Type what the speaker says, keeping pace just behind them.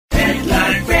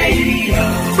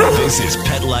This is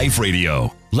Pet Life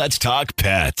Radio. Let's talk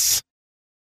pets.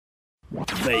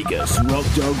 Vegas Rock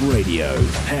Dog Radio.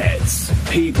 Pets,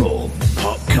 people,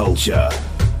 pop culture.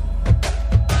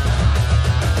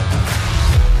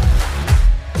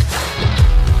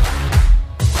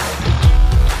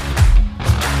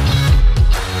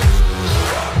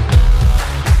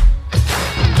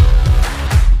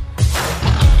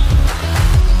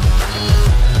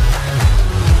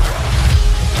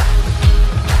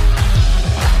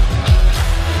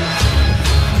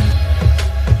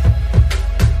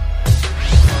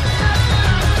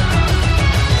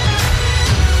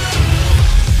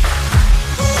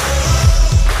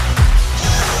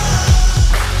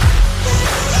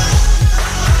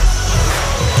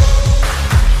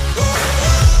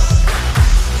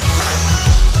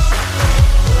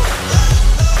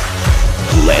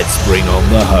 Bring on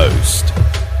the host,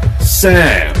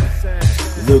 Sam,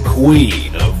 the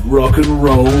queen of rock and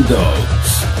roll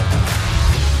dogs.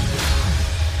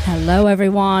 Hello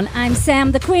everyone, I'm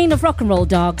Sam, the queen of rock and roll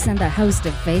dogs and the host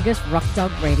of Vegas Rock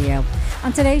Dog Radio.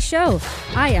 On today's show,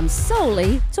 I am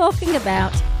solely talking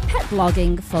about pet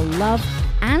blogging for love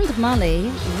and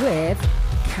money with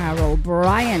Carol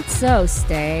Bryant, so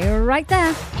stay right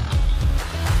there.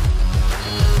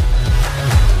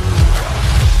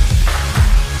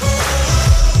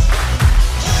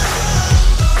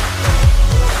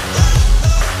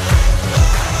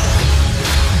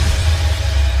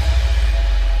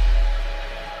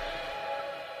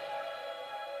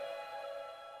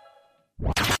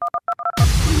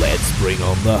 Let's bring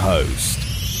on the host,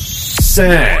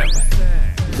 Sam,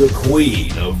 the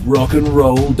queen of rock and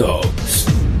roll dogs.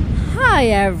 Hi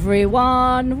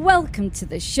everyone, welcome to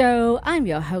the show. I'm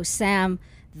your host Sam,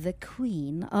 the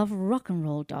queen of rock and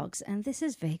roll dogs, and this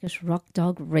is Vegas Rock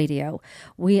Dog Radio.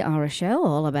 We are a show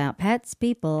all about pets,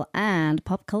 people, and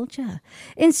pop culture.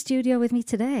 In studio with me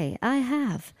today, I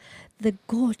have the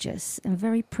gorgeous and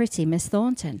very pretty Miss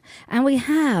Thornton, and we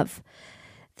have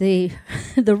the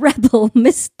rebel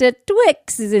Mr.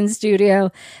 Twix is in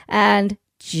studio, and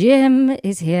Jim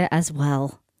is here as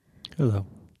well. Hello.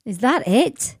 Is that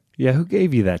it? Yeah, who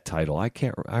gave you that title? I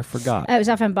forgot. It was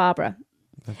our friend Barbara.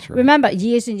 That's right. Remember,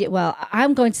 years and years, well,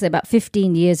 I'm going to say about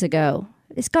 15 years ago,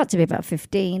 it's got to be about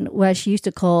 15, where she used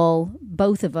to call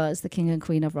both of us the king and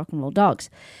queen of rock and roll dogs.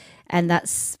 And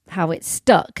that's how it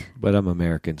stuck. But I'm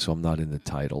American, so I'm not into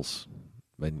titles.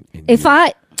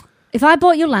 If I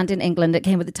bought you land in England that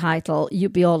came with the title,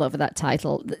 you'd be all over that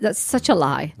title. That's such a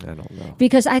lie. I don't know.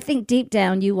 Because I think deep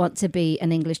down you want to be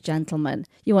an English gentleman.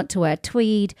 You want to wear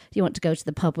tweed. You want to go to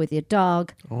the pub with your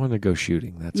dog. I want to go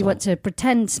shooting, that's You all. want to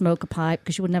pretend smoke a pipe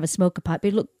because you would never smoke a pipe,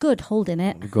 but you look good holding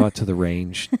it. We go out to the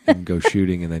range and go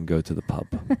shooting and then go to the pub.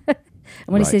 And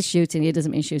when Right. he says shooting, he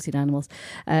doesn't mean shooting animals.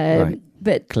 Right.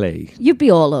 But Clay. you'd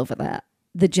be all over that.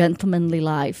 The gentlemanly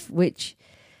life, which...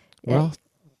 Well,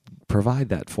 provide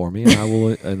that for me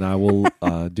and I will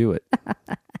do it.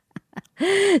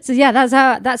 So yeah,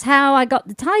 that's how I got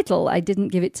the title. I didn't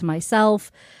give it to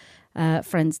myself.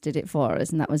 Friends did it for us,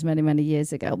 and that was many, many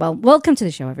years ago. Well, welcome to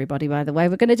the show, everybody, by the way.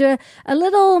 We're going to do a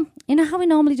little, you know how we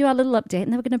normally do our little update,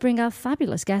 and then we're going to bring our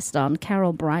fabulous guest on,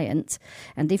 Carol Bryant.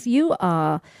 And if you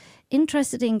are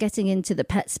interested in getting into the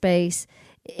pet space,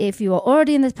 if you are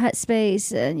already in the pet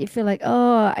space and you feel like,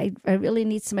 oh, I really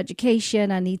need some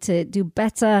education, I need to do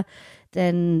better,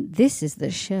 then this is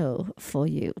the show for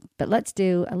you. But let's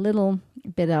do a little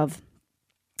bit of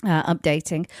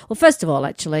updating. Well, first of all,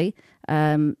 actually,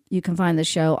 you can find the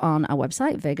show on our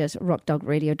website,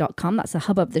 vegasrockdogradio.com. That's the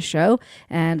hub of the show,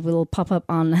 and we'll pop up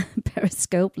on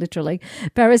Periscope, literally.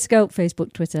 Periscope,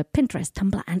 Facebook, Twitter, Pinterest,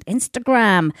 Tumblr, and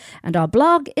Instagram. And our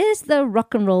blog is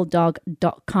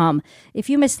therockandrolldog.com. If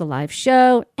you miss the live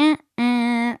show,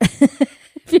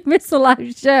 if you miss the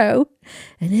live show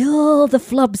and all the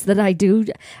flubs that I do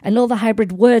and all the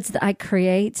hybrid words that I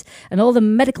create and all the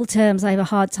medical terms I have a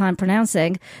hard time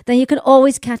pronouncing, then you can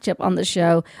always catch up on the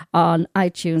show on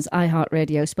iTunes,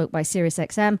 iHeartRadio, Spoke by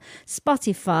SiriusXM,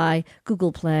 Spotify,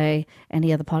 Google Play,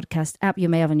 any other podcast app you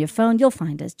may have on your phone. You'll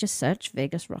find us. Just search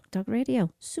Vegas Rock Dog Radio.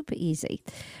 Super easy.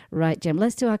 Right, Jim,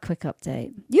 let's do our quick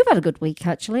update. You've had a good week,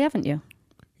 actually, haven't you?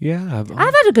 Yeah. I've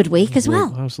had a good week as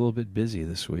well. I was a little bit busy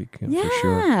this week, for Yeah.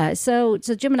 sure. So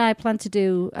Jim and I plan to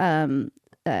do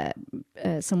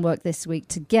some work this week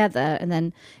together, and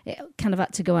then it kind of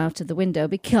had to go out of the window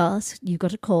because you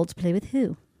got a call to play with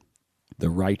who?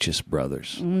 The Righteous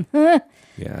Brothers. Mm-hmm.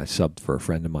 Yeah, I subbed for a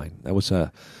friend of mine. That was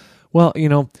well, you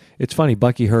know, it's funny.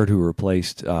 Bucky Hurd, who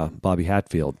replaced Bobby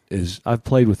Hatfield, I've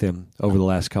played with him over the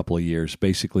last couple of years,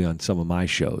 basically on some of my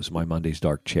shows, my Monday's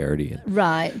Dark Charity, and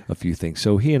Right. a few things.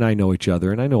 So he and I know each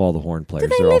other, and I know all the horn players. Do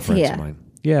they They're all live friends here? of mine.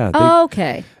 Yeah.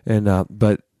 Okay. And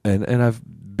I've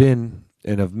been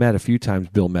and I've met a few times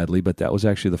Bill Medley, but that was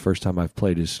actually the first time I've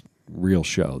played his real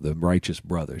show, the Righteous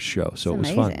Brothers show. So it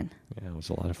was fun. Yeah, it was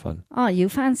a lot of fun. Oh, you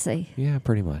fancy? Yeah,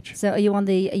 pretty much. So are you on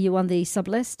the sub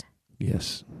list?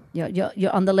 Yes.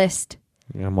 You're on the list.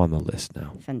 Yeah, I'm on the list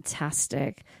now.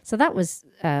 Fantastic. So that was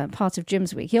part of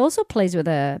Jim's week. He also plays with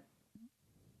what's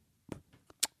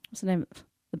the name of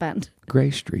the band?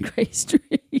 Grey Street. Grey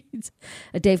Street.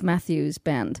 A Dave Matthews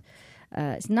band.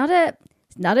 It's not a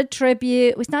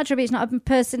tribute. It's not a tribute. It's not an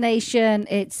impersonation.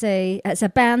 It's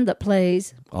a band that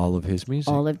plays all of his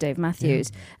music. All of Dave Matthews.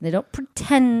 Yeah. And they don't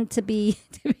pretend to be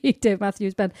Dave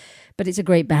Matthews band, but it's a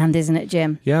great band, isn't it,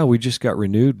 Jim? Yeah, we just got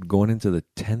renewed going into the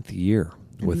 10th year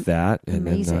with that. And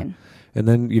amazing.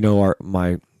 Then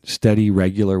my steady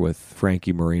regular with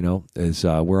Frankie Marino is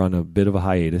we're on a bit of a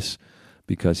hiatus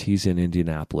because he's in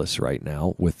Indianapolis right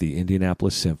now with the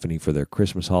Indianapolis Symphony for their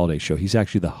Christmas holiday show. He's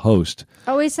actually the host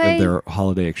of their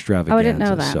holiday extravaganza. Oh, I didn't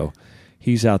know that. So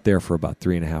he's out there for about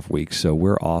 3.5 weeks. So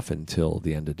we're off until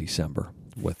the end of December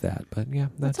with that. But yeah,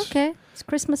 that's okay. It's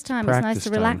Christmas time. It's nice to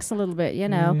relax a little bit, you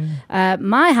know. Yeah.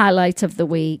 My highlight of the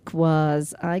week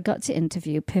was I got to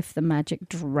interview Piff the Magic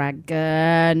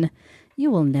Dragon. You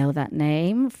will know that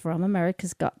name from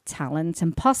America's Got Talent,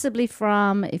 and possibly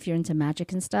from, if you're into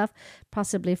magic and stuff,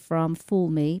 possibly from Fool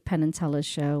Me, Penn and Teller's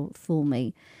show, Fool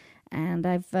Me. And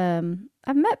I've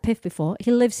met Piff before.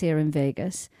 He lives here in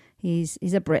Vegas. He's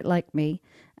a Brit like me.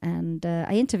 And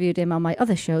I interviewed him on my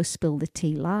other show, Spill the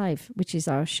Tea Live, which is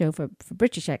our show for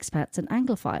British expats and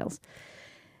Anglophiles.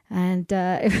 And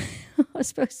it was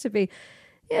supposed to be,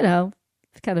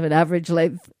 kind of an average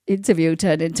length interview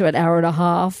turned into an hour and a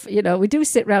half. We do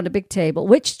sit around a big table,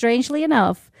 which strangely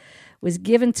enough was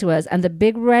given to us. And the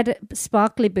big red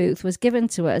sparkly booth was given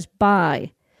to us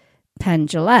by Penn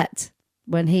Jillette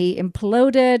when he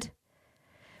imploded.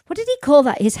 What did he call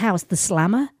that? His house, the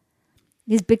Slammer?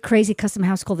 His big crazy custom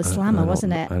house called the Slammer,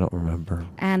 wasn't it? I don't remember.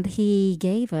 And he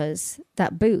gave us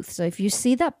that booth. So if you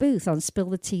see that booth on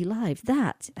Spill the Tea Live,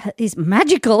 that is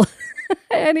magical.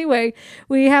 Anyway,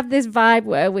 we have this vibe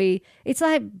where it's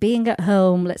like being at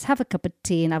home. Let's have a cup of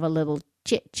tea and have a little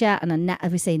chit chat and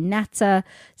we say natter.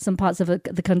 Some parts of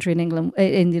the country in England,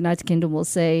 in the United Kingdom, will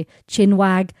say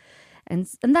chinwag. And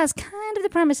that's kind of the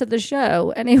premise of the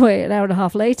show. Anyway, an hour and a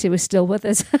half later, we're still with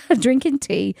us, drinking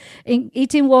tea,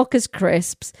 eating Walker's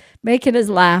crisps, making us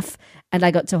laugh. And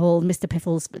I got to hold Mr.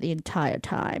 Piffles for the entire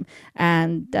time.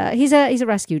 And he's a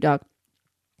rescue dog.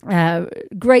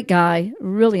 Great guy,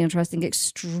 really interesting,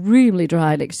 extremely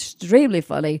dry and extremely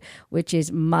funny, which is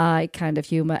my kind of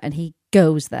humor. And he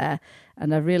goes there.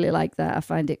 And I really like that. I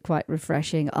find it quite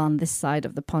refreshing on this side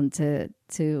of the pond to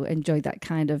enjoy that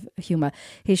kind of humor.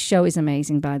 His show is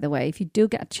amazing, by the way. If you do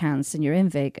get a chance and you're in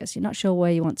Vegas, you're not sure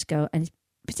where you want to go, and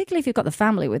particularly if you've got the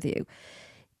family with you,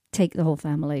 take the whole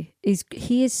family.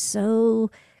 He is so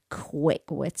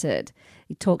quick-witted.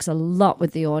 He talks a lot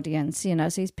with the audience, so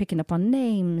he's picking up on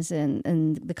names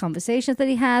and the conversations that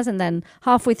he has, and then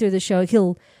halfway through the show,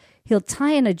 he'll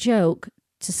tie in a joke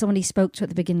to someone he spoke to at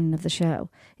the beginning of the show.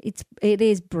 It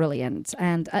is brilliant,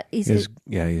 and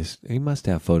he must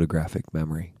have photographic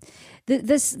memory.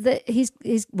 He's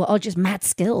just mad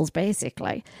skills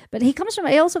basically. But he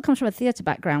also comes from a theatre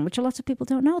background, which a lot of people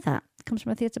don't know that. He comes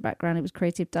from a theatre background. He was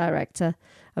creative director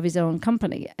of his own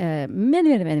company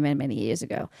many years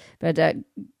ago. But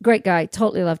great guy,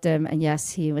 totally loved him. And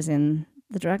yes, he was in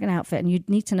the dragon outfit. And you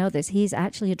need to know this: he's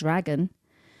actually a dragon.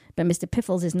 But Mr.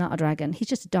 Piffles is not a dragon. He's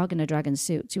just a dog in a dragon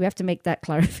suit. So we have to make that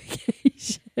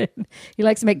clarification. He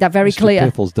likes to make that very clear. Mr.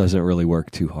 Piffles doesn't really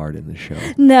work too hard in the show.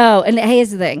 No, and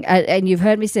here's the thing. And you've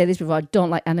heard me say this before. I don't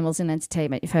like animals in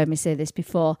entertainment. You've heard me say this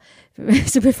before.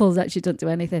 Mr. Piffles actually doesn't do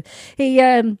anything. He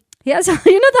has,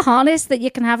 the harness that you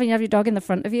can have when you have your dog in the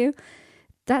front of you.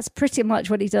 That's pretty much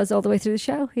what he does all the way through the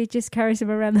show. He just carries him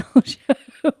around the whole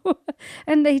show.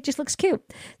 And he just looks cute.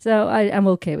 So I'm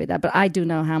okay with that. But I do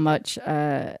know how much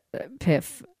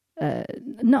Piff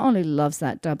not only loves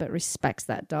that dog, but respects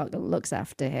that dog and looks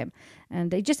after him.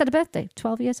 And he just had a birthday,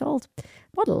 12 years old.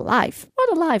 What a life.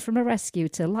 What a life from a rescue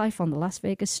to life on the Las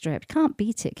Vegas Strip. Can't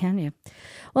beat it, can you?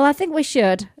 Well, I think we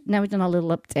should. Now we've done our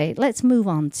little update. Let's move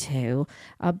on to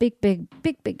our big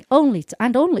only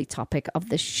topic of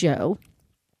the show.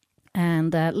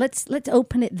 And let's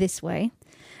open it this way.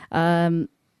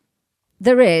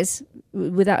 There is,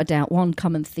 without a doubt, one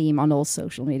common theme on all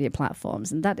social media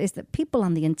platforms, and that is that people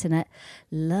on the internet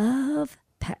love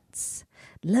pets,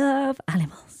 love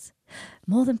animals,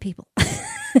 more than people.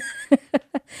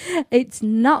 It's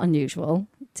not unusual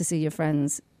to see your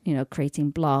friends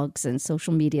creating blogs and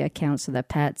social media accounts for their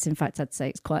pets. In fact, I'd say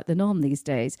it's quite the norm these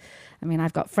days. I mean,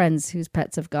 I've got friends whose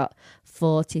pets have got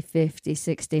 40, 50,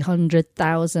 60,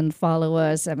 100,000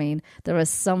 followers. I mean, there are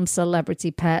some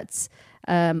celebrity pets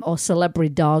or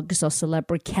celebrity dogs or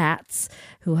celebrity cats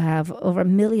who have over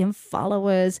 1 million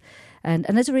followers. And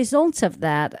as a result of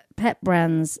that, pet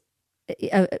brands,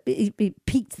 it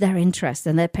piqued their interest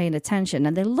and they're paying attention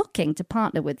and they're looking to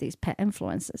partner with these pet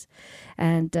influencers.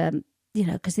 And,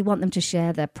 because they want them to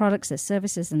share their products, their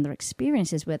services, and their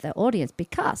experiences with their audience,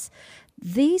 because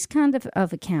these kind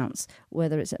of accounts,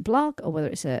 whether it's a blog or whether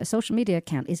it's a social media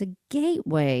account, is a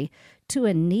gateway to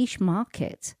a niche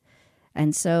market.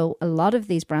 And so a lot of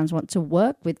these brands want to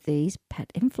work with these pet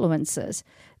influencers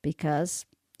because,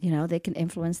 they can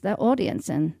influence their audience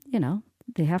and,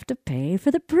 they have to pay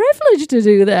for the privilege to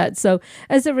do that. So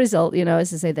as a result,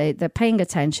 as I say, they're paying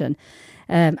attention.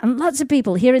 And lots of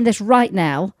people hearing this right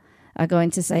now are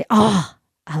going to say, I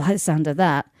like the sound of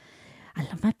that. I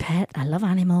love my pet. I love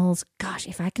animals. Gosh,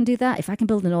 if I can do that, if I can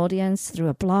build an audience through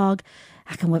a blog,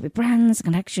 I can work with brands, I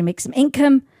can actually make some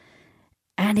income,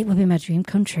 and it will be my dream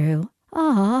come true.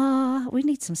 We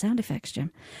need some sound effects,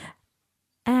 Jim.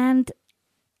 And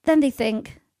then they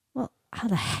think, well, how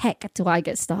the heck do I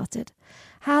get started?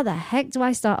 How the heck do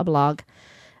I start a blog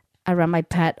around my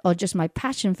pet or just my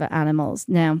passion for animals?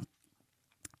 Now,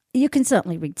 you can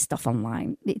certainly read stuff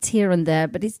online. It's here and there,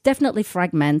 but it's definitely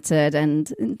fragmented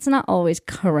and it's not always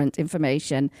current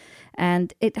information.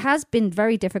 And it has been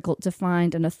very difficult to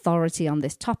find an authority on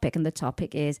this topic. And the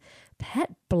topic is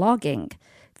pet blogging,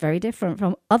 very different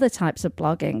from other types of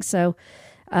blogging. So,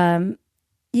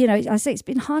 I say it's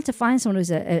been hard to find someone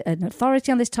who's an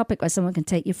authority on this topic where someone can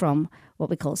take you from what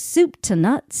we call soup to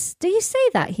nuts. Do you say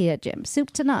that here, Jim? Soup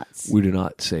to nuts? We do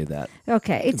not say that.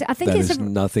 Okay. I think that it's is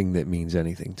nothing that means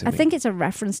anything to me. I think it's a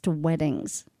reference to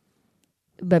weddings.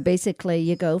 But basically,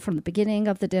 you go from the beginning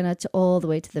of the dinner to all the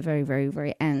way to the very, very,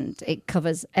 very end. It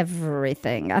covers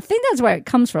everything. I think that's where it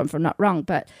comes from, if I'm not wrong.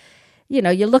 But,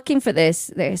 you're looking for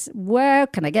this, where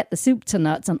can I get the soup to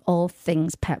nuts on all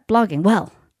things pet blogging?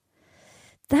 Well,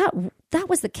 that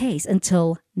was the case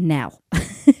until now.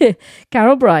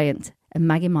 Carol Bryant and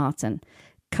Maggie Martin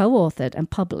co-authored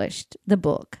and published the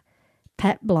book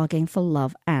Pet Blogging for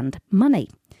Love and Money.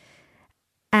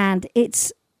 And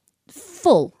it's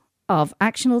full of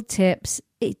actionable tips.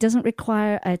 It doesn't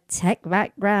require a tech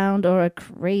background or a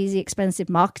crazy expensive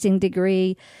marketing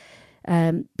degree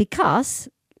because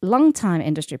longtime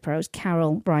industry pros,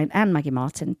 Carol Bryant and Maggie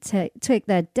Martin, take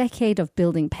their decade of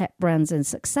building pet brands and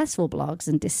successful blogs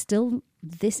and distill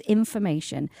this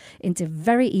information into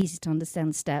very easy to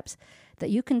understand steps that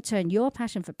you can turn your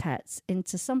passion for pets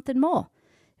into something more.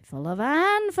 For love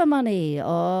and for money,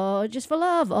 or just for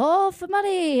love, or for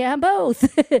money, and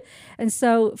both. And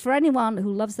so for anyone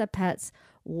who loves their pets,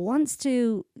 wants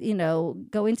to,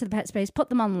 go into the pet space, put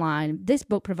them online, this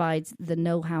book provides the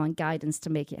know-how and guidance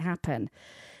to make it happen.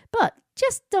 But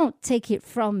just don't take it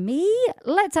from me.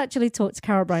 Let's actually talk to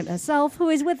Carol Bryant herself, who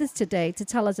is with us today to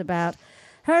tell us about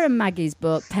her and Maggie's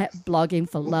book, Pet Blogging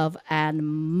for Love and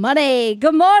Money.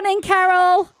 Good morning,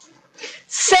 Carol.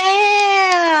 Sam!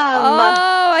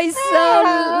 Oh, I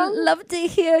so love to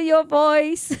hear your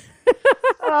voice.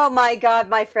 Oh, my God,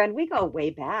 my friend. We go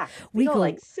way back. We go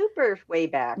like super way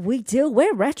back. We do.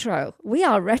 We're retro. We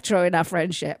are retro in our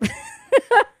friendship.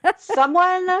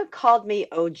 Someone called me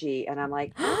OG, and I'm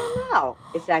like, I don't know.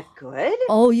 Is that good?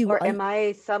 Or am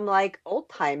I some like old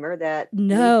timer that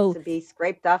needs to be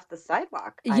scraped off the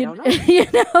sidewalk? I don't know. You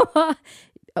know what?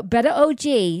 Better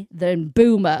OG than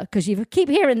boomer, because you keep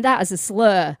hearing that as a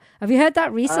slur. Have you heard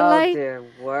that recently? Oh, dear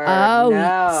word. Oh,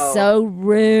 no. So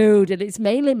rude. And it's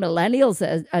mainly millennials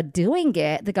that are doing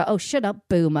it. They go, oh, shut up,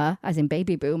 boomer, as in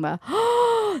baby boomer.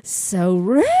 So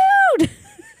rude.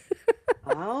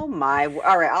 Oh, my.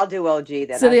 All right, I'll do OG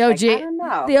then. So the OG, I don't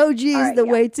know. the OG is the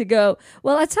way to go.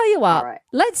 Well, I tell you what, right.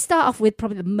 Let's start off with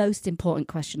probably the most important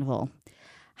question of all.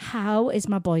 How is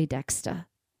my boy Dexter?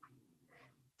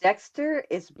 Dexter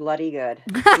is bloody good.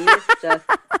 He is just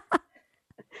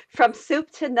from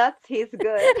soup to nuts. He's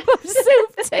good. From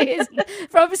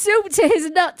soup to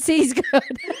his nuts. He's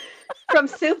good. From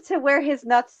soup to where his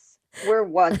nuts were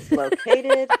once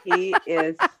located. He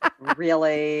is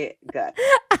really good.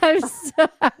 I'm so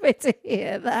happy to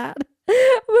hear that.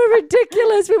 We're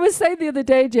ridiculous. We were saying the other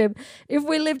day, Jim, if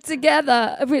we lived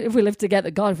together,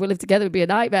 God, if we lived together, it'd be a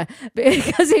nightmare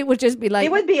because it would just be like... He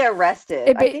would be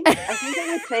arrested. I think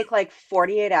it would take like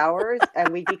 48 hours and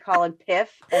we'd be calling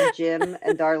Piff and Jim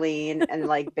and Darlene and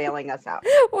like bailing us out.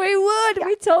 We would. Yeah.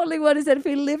 We totally would have said if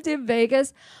we lived in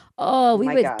Vegas, Oh, we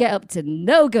would get up to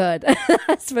no good.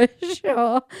 That's for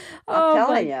sure. I'm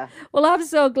telling you. Well, I'm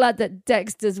so glad that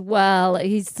Dexter's well.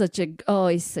 He's such a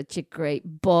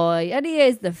great boy. And he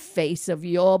is the face of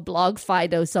your blog,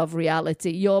 Fidos of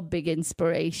Reality, your big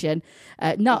inspiration.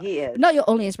 Not your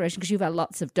only inspiration, because you've had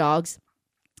lots of dogs.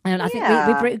 And I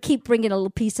think we keep bringing a little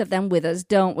piece of them with us,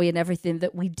 don't we, in everything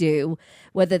that we do,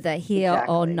 whether they're here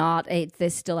or not.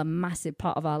 They're still a massive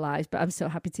part of our lives, but I'm so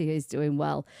happy to hear he's doing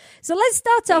well. So let's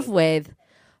start off with,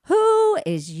 who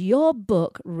is your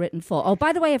book written for? Oh,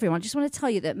 by the way, everyone, I just want to tell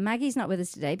you that Maggie's not with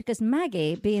us today because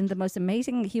Maggie, being the most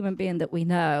amazing human being that we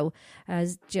know,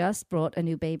 has just brought a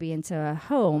new baby into her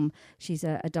home. She's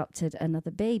adopted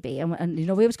another baby. And, you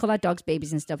know, we always call our dogs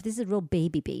babies and stuff. This is a real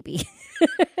baby.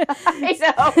 I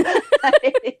know.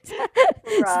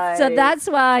 Right. So that's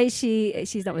why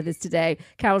she's not with us today.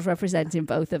 Carol's representing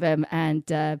both of them. And,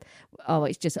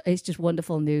 it's just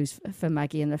wonderful news for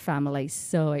Maggie and the family.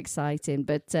 So exciting.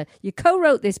 But you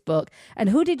co-wrote this book, and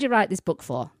who did you write this book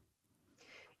for?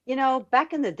 You know,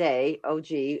 back in the day,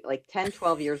 like 10,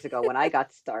 12 years ago when I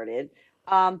got started,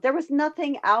 there was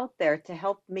nothing out there to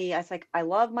help me. I was like, I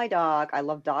love my dog. I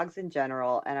love dogs in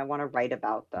general, and I want to write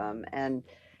about them. And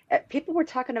people were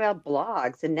talking about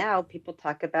blogs, and now people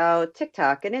talk about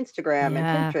TikTok and Instagram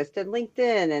and Pinterest and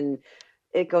LinkedIn, and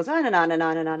it goes on and on and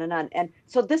on and on and on. And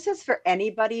so this is for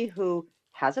anybody who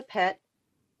has a pet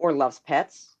or loves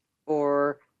pets,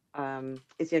 or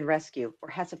is in rescue, or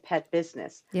has a pet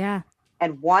business. Yeah.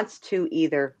 And wants to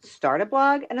either start a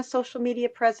blog and a social media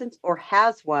presence, or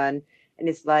has one and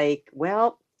is like,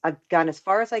 well, I've gone as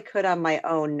far as I could on my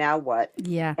own. Now what?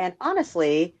 Yeah. And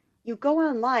honestly, you go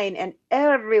online and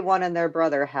everyone and their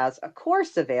brother has a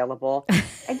course available,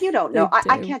 and you don't know.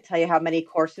 I can't tell you how many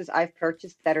courses I've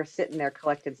purchased that are sitting there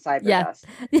collecting cyber dust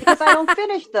because I don't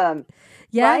finish them.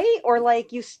 Yeah. Right? Or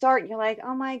like you start and you're like,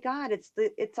 oh my God,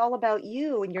 it's all about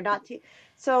you, and you're not.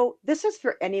 So this is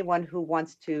for anyone who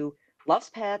loves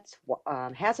pets,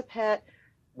 has a pet,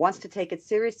 wants to take it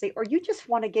seriously, or you just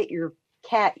want to get your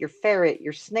cat, your ferret,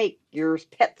 your snake, your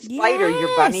pet spider,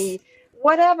 your bunny,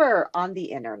 whatever on the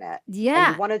internet. Yeah.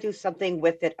 And you want to do something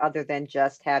with it other than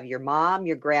just have your mom,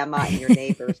 your grandma, and your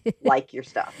neighbors like your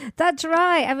stuff. That's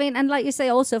right. I mean, and like you say,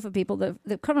 also for people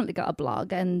they've currently got a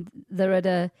blog and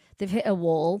they've hit a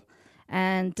wall,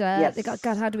 and they got,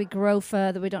 God, how do we grow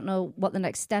further? We don't know what the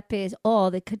next step is, or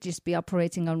they could just be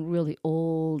operating on really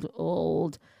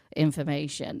old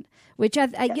information, which I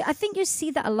think you see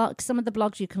that a lot. Some of the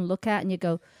blogs you can look at and you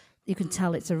can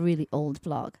tell it's a really old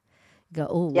blog. Go,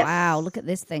 oh wow, look at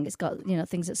this thing. It's got,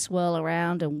 things that swirl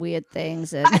around and weird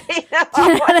things, and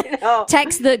I know.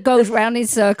 text that goes round in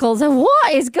circles, and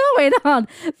what is going on?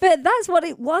 But that's what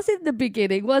it was in the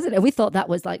beginning, wasn't it? We thought that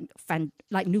was like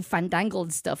new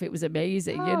fandangled stuff. It was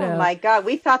amazing, Oh my God,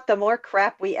 we thought the more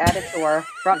crap we added to our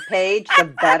front page, the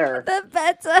better. The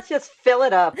better. Let's just fill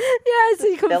it up. Yeah, so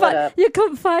you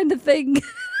couldn't find a thing.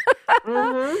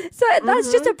 Mm-hmm. So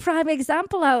that's just a prime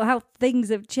example how things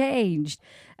have changed.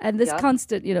 And there's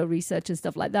constant, research and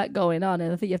stuff like that going on.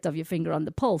 And I think you have to have your finger on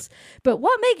the pulse. But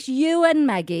what makes you and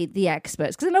Maggie the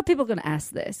experts? Because I know people are going to ask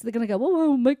this. They're going to go,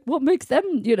 well, what makes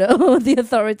them, the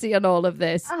authority on all of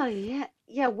this? Oh, yeah.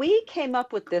 Yeah, we came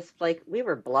up with this, like, we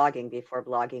were blogging before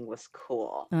blogging was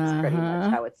cool. That's pretty much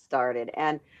how it started.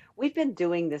 And we've been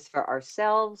doing this for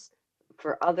ourselves,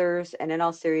 for others, and in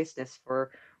all seriousness, for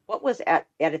what was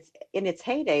in its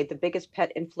heyday the biggest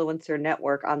pet influencer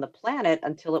network on the planet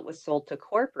until it was sold to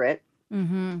corporate.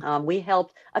 Mm-hmm. We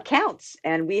helped accounts,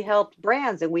 and we helped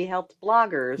brands, and we helped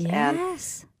bloggers.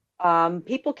 Yes. And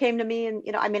people came to me,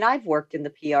 and I've worked in the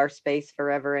PR space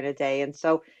forever and a day, and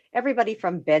so everybody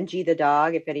from Benji the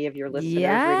dog, if any of your listeners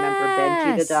remember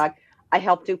Benji the dog, I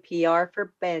helped do PR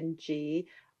for Benji.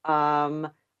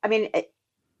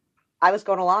 I was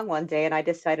going along one day and I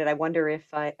decided, I wonder if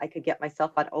I could get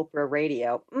myself on Oprah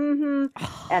Radio.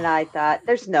 And I thought,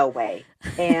 there's no way.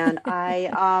 And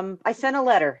I sent a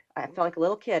letter. I felt like a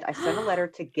little kid. I sent a letter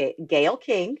to Gayle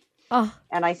King. Oh.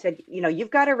 And I said,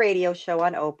 you've got a radio show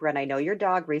on Oprah, and I know your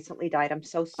dog recently died. I'm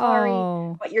so sorry.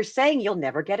 But you're saying you'll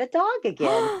never get a dog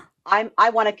again. I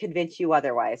want to convince you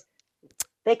otherwise.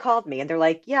 They called me and they're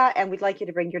like, yeah, and we'd like you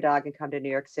to bring your dog and come to New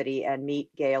York City and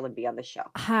meet Gayle and be on the show.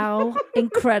 How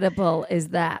incredible is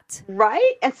that?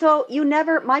 Right? And so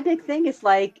my big thing is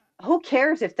like, who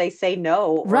cares if they say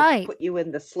no or put you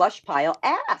in the slush pile?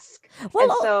 Ask. Well,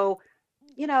 and so,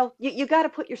 you got to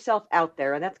put yourself out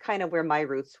there. And that's kind of where my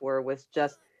roots were, was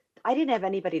just, I didn't have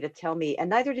anybody to tell me, and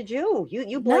neither did you.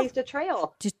 You blazed a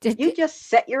trail. You just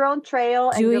set your own trail,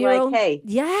 and you're like, hey.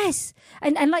 Yes.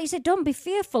 And like you said, don't be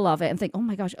fearful of it and think, oh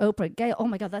my gosh, Oprah, Gail, oh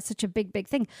my God, that's such a big, big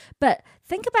thing. But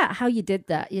think about how you did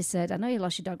that. You said, I know you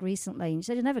lost your dog recently, and you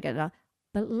said you'll never get it out.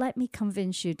 But let me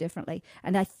convince you differently.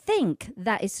 And I think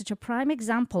that is such a prime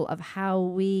example of how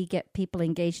we get people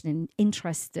engaged and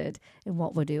interested in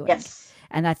what we're doing. Yes.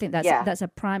 And I think that's a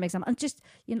prime example. And just,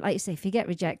 like you say, if you get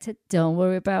rejected, don't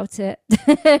worry about it.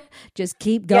 Just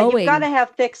keep going. Yeah, you've got to have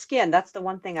thick skin. That's the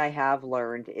one thing I have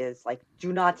learned is like,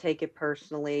 do not take it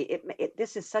personally.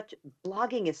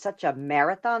 Blogging is such a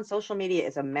marathon. Social media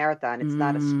is a marathon. It's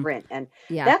not a sprint. And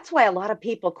that's why a lot of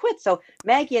people quit. So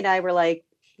Maggie and I were like,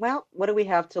 well, what do we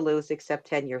have to lose except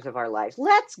 10 years of our lives?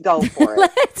 Let's go for it.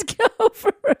 Let's go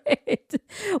for it.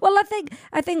 Well,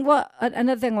 I think what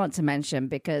another thing I want to mention,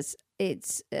 because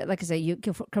it's like I say, you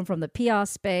come from the PR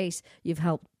space, you've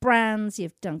helped brands,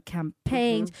 you've done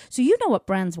campaigns, so you know what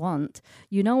brands want,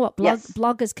 you know what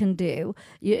bloggers can do,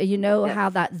 you know how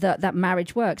that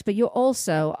marriage works. But you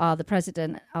also are the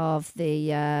president of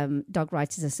the Dog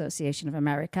Writers Association of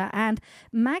America, and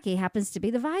Maggie happens to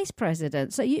be the vice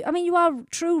president. So you are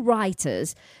true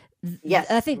writers. Yes,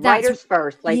 I think writers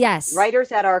first,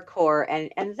 writers at our core,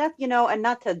 and that, and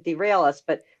not to derail us,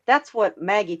 but that's what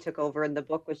Maggie took over in the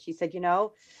book, was she said,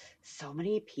 so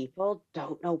many people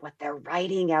don't know what they're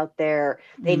writing out there.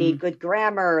 They need good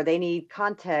grammar, they need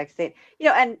context,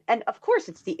 and of course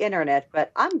it's the internet,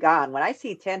 but I'm gone when I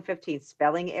see 10, 15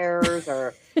 spelling errors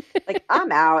or like,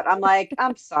 I'm out. I'm like,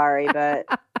 I'm sorry, but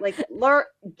like,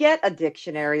 get a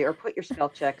dictionary or put your spell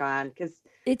check on, because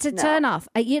it's a turn off.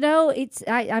 I'm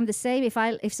the same.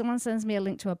 If someone sends me a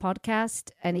link to a podcast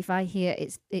and if I hear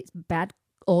it's bad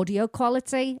audio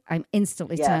quality, I'm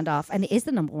instantly turned off. And it is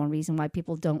the number one reason why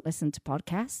people don't listen to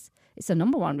podcasts. It's the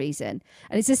number one reason.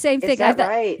 And it's the same thing. Is that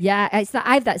right? Yeah, I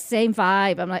have that same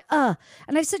vibe. I'm like, and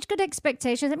I have such good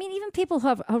expectations. I mean, even people who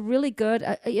are really good,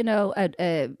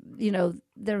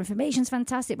 their information's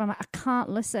fantastic, but I'm like, I can't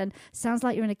listen. Sounds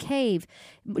like you're in a cave.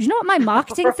 You know what my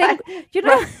marketing thing? You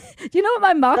know what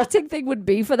my marketing thing would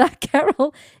be for that,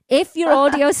 Carol? If your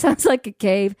audio sounds like a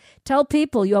cave, tell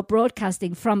people you're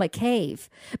broadcasting from a cave,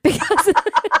 because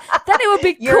then it would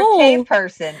be you're cool. You're a cave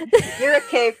person. You're a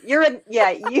cave. You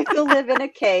live in a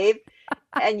cave.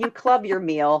 And you club your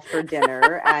meal for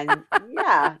dinner, and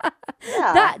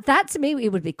that to me,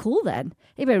 it would be cool. Then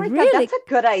it'd be God, that's a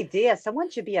good idea. Someone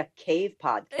should be a cave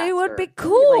podcaster. It would be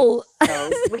cool.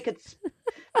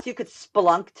 You could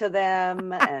spelunk to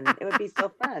them, and it would be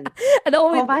so fun. And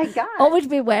oh my God, all we'd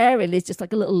be wearing is just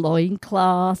like a little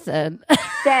loincloth. And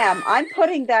Sam, I'm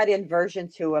putting that in version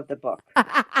 2 of the book.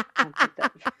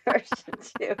 Version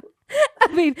 2.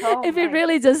 I mean, if it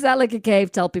really does sound like a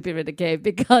cave, tell people you're in a cave,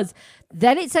 because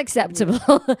then it's acceptable.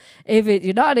 If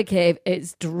you're not in a cave,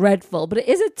 it's dreadful. But it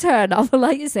is a turn off.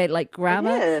 Like you say, like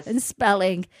grammar and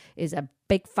spelling is a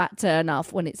big fat turn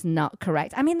off when it's not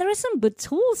correct. I mean, there are some good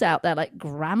tools out there, like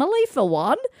Grammarly for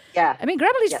one. Yeah. I mean,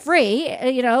 Grammarly's free.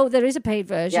 There is a paid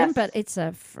version, but it's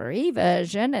a free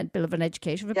version and a bit of an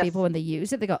education for people when they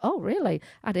use it. They go, oh, really?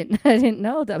 I didn't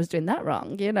know that I was doing that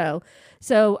wrong,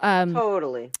 So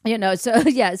totally. As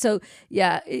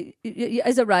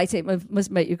a writer, it must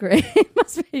make you crazy. It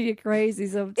must make you crazy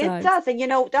sometimes. It does,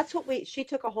 and that's what she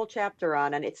took a whole chapter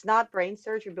on, and it's not brain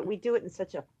surgery, but we do it in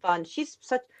such a fun. She's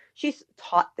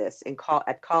taught this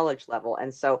at college level,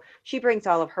 and so she brings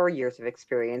all of her years of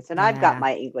experience, and I've got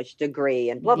my English degree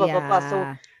and blah blah blah blah.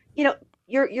 So,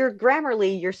 your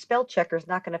Grammarly, your spell checker is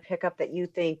not going to pick up that you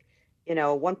think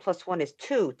 1 + 1 is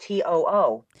 2,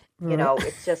 TOO.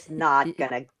 It's just not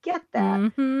going to get that.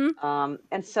 Mm-hmm.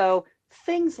 And so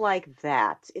things like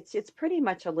that, it's pretty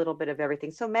much a little bit of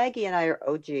everything. So Maggie and I are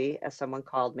OG, as someone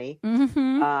called me.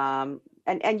 Mm-hmm.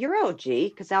 And you're OG,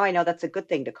 because now I know that's a good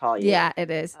thing to call you. Yeah, it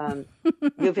is.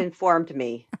 You've informed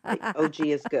me. OG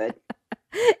is good.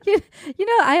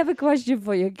 I have a question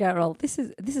for you, Carol. This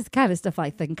is the kind of stuff I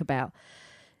think about.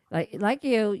 Like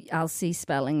you, I'll see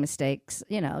spelling mistakes,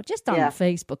 just on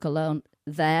Facebook alone.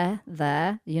 There,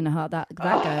 you know how that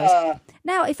goes.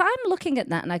 Now, if I'm looking at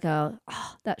that and I go,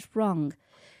 oh, that's wrong.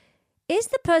 Is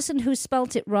the person who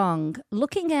spelt it wrong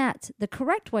looking at the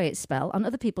correct way it's spelled on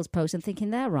other people's posts and thinking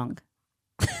they're wrong?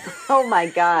 Oh my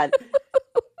God.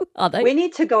 Are they? We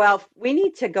need to go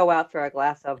out for a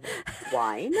glass of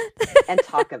wine and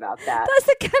talk about that. That's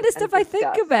the kind of stuff I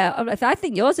think about. I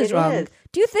think yours is wrong.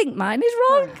 Do you think mine is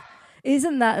wrong?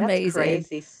 Isn't that amazing? That's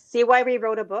crazy. See why we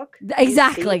wrote a book?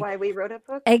 Exactly. See why we wrote a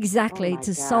book? Exactly,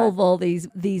 to solve all these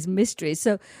mysteries.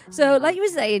 So like you were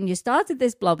saying, you started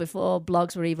this blog before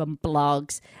blogs were even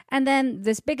blogs. And then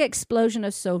this big explosion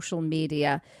of social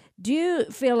media. Do you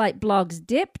feel like blogs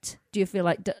dipped? Do you feel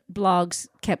like blogs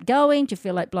kept going? Do you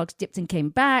feel like blogs dipped and came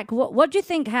back? What do you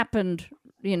think happened,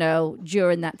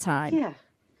 during that time?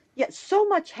 Yeah, so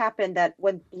much happened that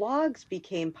when blogs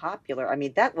became popular, I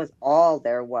mean, that was all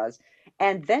there was.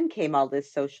 And then came all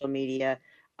this social media.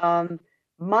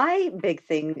 My big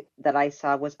thing that I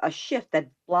saw was a shift that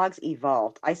blogs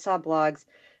evolved. I saw blogs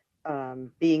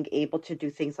being able to do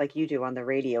things like you do on the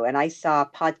radio. And I saw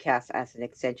podcasts as an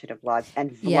extension of blogs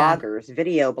and vloggers,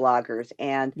 video bloggers,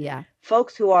 and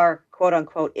folks who are quote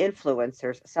unquote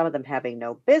influencers, some of them having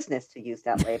no business to use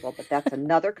that label, but that's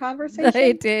another conversation.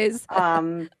 It is.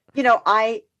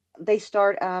 They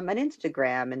start an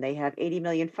Instagram and they have 80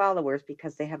 million followers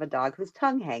because they have a dog whose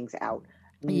tongue hangs out.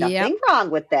 Nothing wrong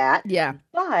with that. Yeah.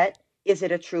 But is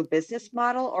it a true business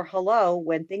model? Or hello,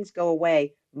 when things go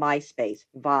away, MySpace,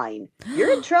 Vine,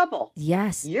 you're in trouble.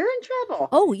 Yes. You're in trouble.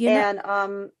 Oh,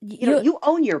 you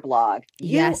own your blog.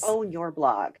 You own your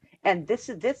blog. And this,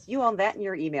 you own that in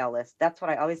your email list. That's what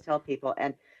I always tell people.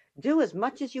 And do as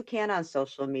much as you can on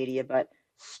social media, but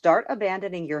start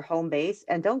abandoning your home base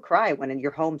and don't cry when your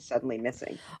home's suddenly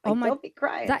missing. Don't be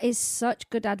crying. That is such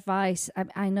good advice.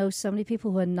 I know so many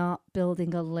people who are not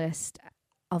building a list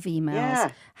of emails.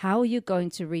 Yeah. How are you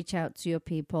going to reach out to your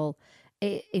people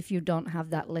if you don't have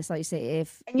that list? Like you say,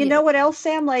 and you know what else,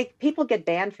 Sam? Like people get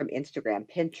banned from Instagram,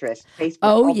 Pinterest, Facebook.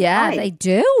 Oh yeah, they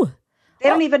do. They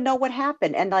don't even know what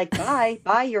happened. And like,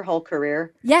 bye your whole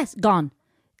career. Yes, gone.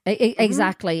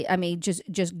 Exactly. I mean,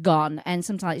 just gone. And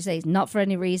sometimes you say it's not for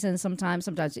any reason. Sometimes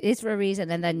it is for a reason,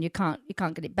 and then you can't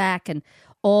get it back, and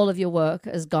all of your work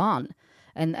is gone.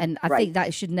 And I think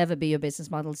that should never be your business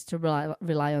model, is to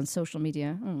rely on social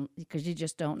media, because you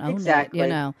just don't own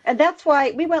it. And that's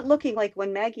why we went looking. Like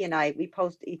when Maggie and we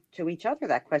posed to each other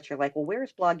that question, like, well, where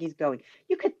is blogging going?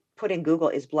 You could put in Google,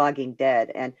 is blogging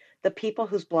dead? And the people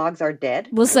whose blogs are dead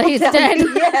will say it's dead.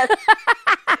 Yes.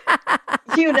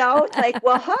 It's like,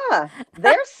 well,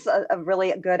 there's a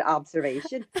really good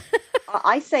observation.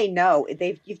 I say no.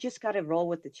 You've just got to roll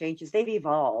with the changes. They've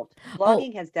evolved.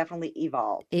 Blogging has definitely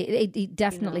evolved. It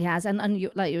definitely has,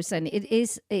 and like you were saying,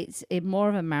 it's more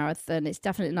of a marathon. It's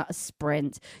definitely not a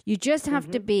sprint. You just have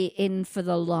to be in for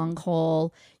the long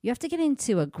haul. You have to get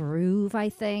into a groove, I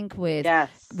think, with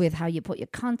how you put your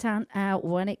content out,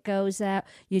 when it goes out.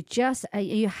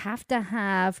 You have to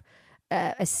have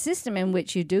a system in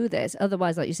which you do this.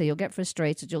 Otherwise, like you say, you'll get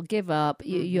frustrated, you'll give up,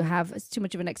 you have too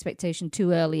much of an expectation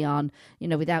too early on,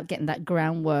 without getting that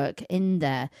groundwork in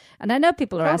there. And I know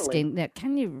people are asking,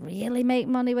 can you really make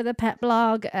money with a pet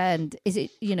blog? And is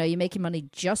it, you're making money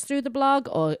just through the blog,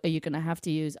 or are you going to have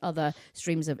to use other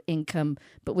streams of income,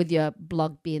 but with your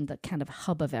blog being the kind of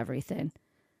hub of everything?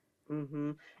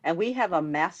 Mm-hmm. And we have a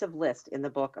massive list in the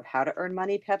book of how to earn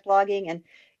money pet blogging. And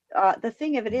the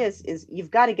thing of it is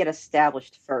you've got to get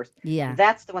established first. Yeah.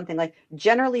 That's the one thing. Like,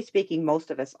 generally speaking,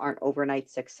 most of us aren't overnight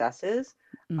successes.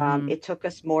 It took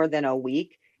us more than a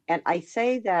week. And I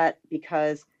say that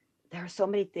because there are so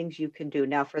many things you can do.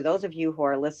 Now, for those of you who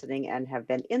are listening and have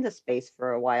been in the space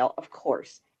for a while, of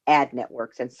course, ad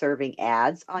networks and serving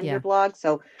ads on your blog.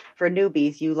 So for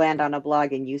newbies, you land on a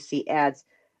blog and you see ads.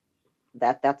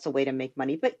 That's a way to make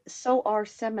money, but so are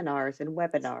seminars and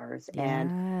webinars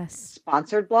and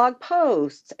sponsored blog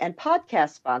posts and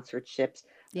podcast sponsorships.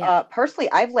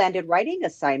 Personally, I've landed writing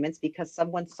assignments because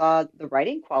someone saw the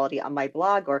writing quality on my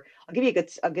blog. Or I'll give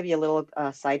you a little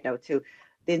side note too.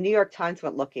 The New York Times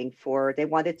went looking they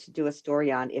wanted to do a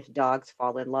story on if dogs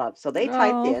fall in love. So they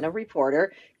typed in, a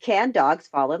reporter, can dogs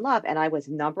fall in love? And I was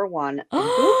number one in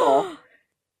Google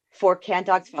for Can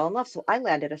Dogs Fall in Love? So I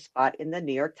landed a spot in the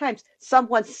New York Times.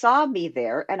 Someone saw me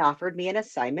there and offered me an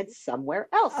assignment somewhere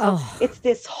else. So it's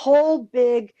this whole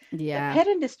big, the pet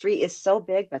industry is so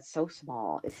big, but so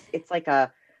small. It's like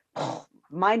a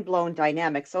mind-blown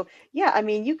dynamic. So I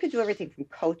mean, you could do everything from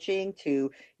coaching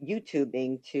to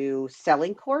YouTubing to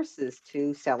selling courses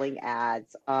to selling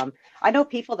ads. I know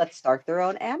people that start their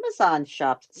own Amazon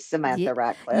shops, Samantha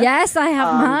Ratcliffe. Yes, I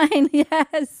have mine.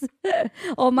 Yes.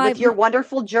 With your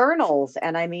wonderful journals.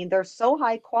 And I mean, they're so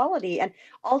high quality, and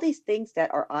all these things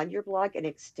that are on your blog and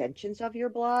extensions of your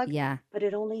blog. Yeah. But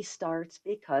it only starts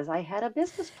because I had a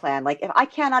business plan. Like, if I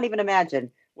cannot even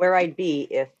imagine where I'd be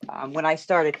if when I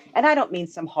started, and I don't mean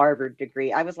some Harvard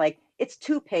degree. I was like, it's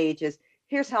 2 pages.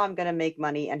 Here's how I'm going to make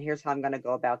money, and here's how I'm going to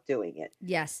go about doing it.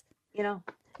 Yes. Yeah,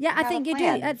 I think you do.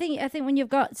 I think when you've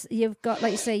got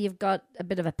like you say, you've got a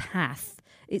bit of a path.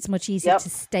 It's much easier to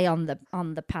stay on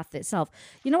the path itself.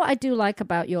 You know what I do like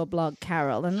about your blog,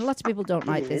 Carol, and lots of people don't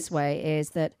write this way, is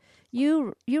that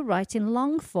you write in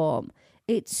long form.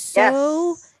 It's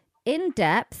so in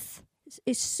depth.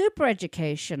 It's super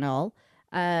educational.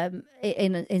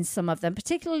 in some of them,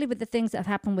 particularly with the things that have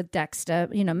happened with Dexter,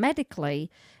 medically.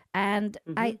 And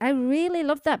I really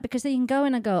love that, because then you can go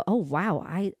in and go, oh, wow,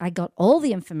 I got all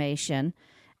the information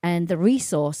and the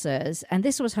resources, and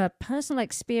this was her personal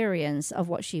experience of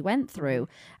what she went through.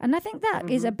 And I think that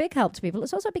is a big help to people.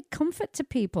 It's also a big comfort to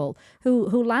people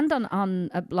who land on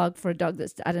a blog for a dog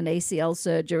that's had an ACL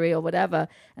surgery or whatever,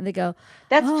 and they go,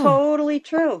 that's totally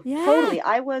true. Yeah. Totally.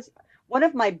 I was one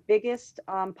of my biggest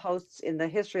posts in the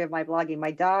history of my blogging. My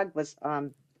dog was,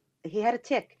 he had a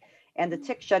tick, and the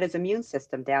tick shut his immune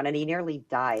system down, and he nearly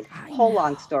died. Whole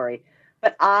long story.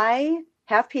 But I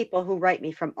have people who write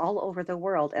me from all over the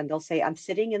world, and they'll say, I'm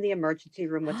sitting in the emergency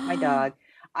room with my dog.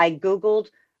 I Googled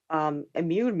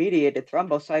immune-mediated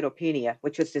thrombocytopenia,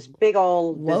 which was this big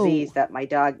old disease that my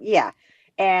dog,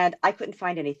 and I couldn't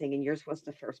find anything, and yours was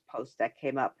the first post that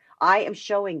came up. I am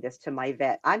showing this to my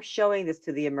vet. I'm showing this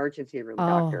to the emergency room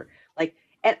doctor.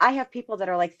 And I have people that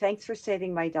are like, thanks for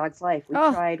saving my dog's life. We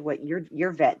tried what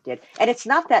your vet did. And it's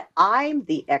not that I'm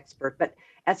the expert, but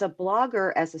as a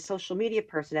blogger, as a social media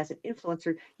person, as an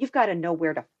influencer, you've got to know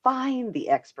where to find the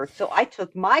experts. So I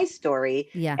took my story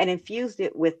and infused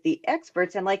it with the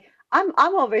experts. And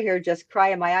I'm over here just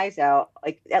crying my eyes out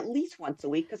at least once a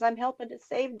week, because I'm helping to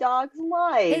save dogs'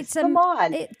 lives. Come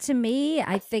on. To me,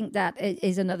 I think that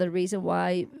is another reason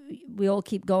why we all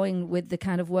keep going with the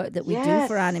kind of work that we do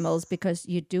for animals, because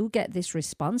you do get this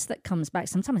response that comes back.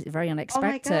 Sometimes it's very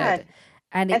unexpected. Oh my God.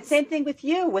 And same thing with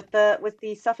you with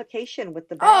the suffocation with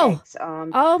the bags.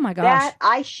 Oh my gosh! That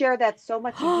I share that so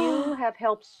much. You have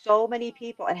helped so many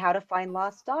people and how to find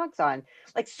lost dogs on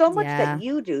so much that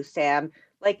you do, Sam.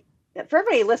 For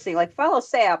everybody listening, follow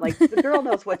Sam. The girl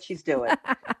knows what she's doing.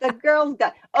 The girl's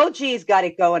OG's got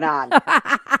it going on. But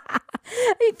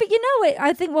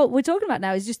I think what we're talking about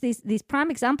now is just these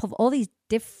prime examples of all these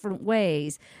different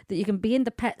ways that you can be in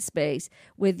the pet space,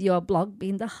 with your blog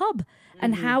being the hub,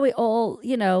 and how it all,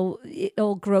 it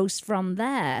all grows from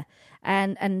there.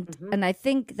 And I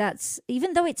think that's,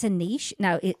 even though it's a niche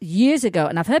now, years ago,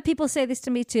 and I've heard people say this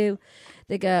to me too.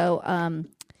 They go,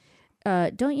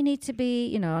 don't you need to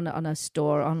be, on a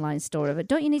store, online store of it?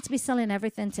 Don't you need to be selling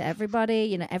everything to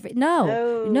everybody?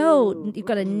 No, you've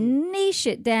got to niche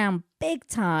it down big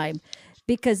time,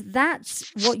 because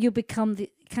that's what you become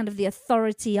the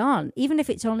authority on, even if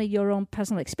it's only your own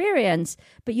personal experience.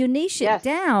 But you niche it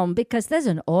down, because there's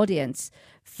an audience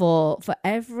for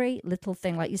every little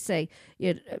thing. Like you say,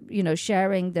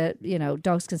 sharing that,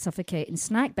 dogs can suffocate in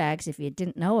snack bags, if you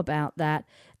didn't know about that.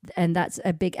 And that's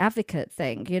a big advocate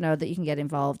thing, that you can get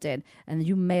involved in. And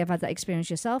you may have had that experience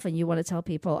yourself, and you want to tell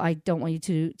people, I don't want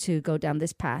you to go down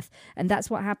this path. And that's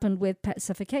what happened with pet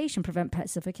suffocation, prevent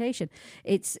pet suffocation.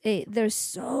 There's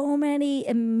so many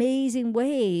amazing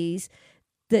ways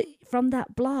that from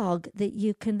that blog that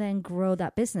you can then grow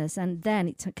that business, and then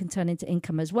it can turn into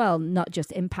income as well, not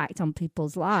just impact on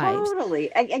people's lives.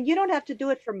 Totally. And you don't have to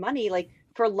do it for money.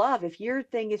 For love, if your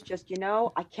thing is just,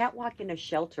 I can't walk in a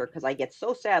shelter because I get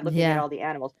so sad looking at all the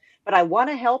animals, but I want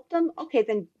to help them. Okay,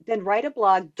 then write a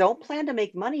blog. Don't plan to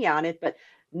make money on it, but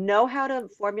know how to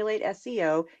formulate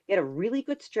SEO, get a really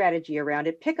good strategy around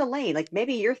it. Pick a lane.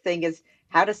 Maybe your thing is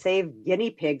how to save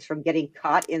guinea pigs from getting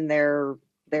caught in their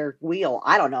wheel.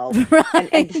 I don't know. Right.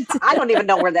 And I don't even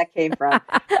know where that came from.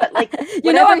 But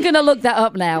I'm going to look that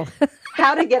up now.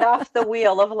 How to get off the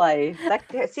wheel of life.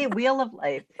 Wheel of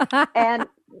life. And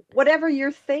whatever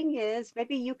your thing is,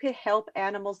 maybe you could help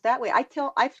animals that way.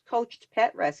 I've coached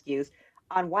pet rescues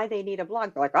on why they need a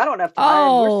blog. They're like, I don't have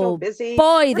time. We're so busy.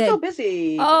 We're so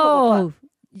busy. Carol. Oh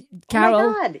my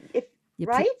God.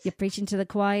 You're preaching to the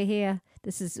choir here.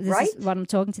 This is what I'm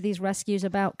talking to these rescues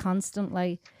about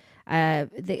constantly.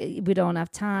 We don't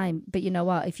have time, but you know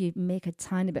what? If you make a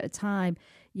tiny bit of time,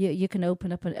 you can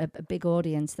open up a big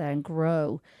audience there and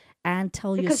grow and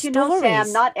tell your stories. Because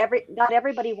Sam, not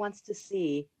everybody wants to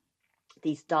see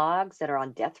these dogs that are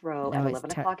on death row at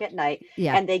 11 o'clock at night,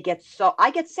 and I get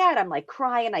sad. I'm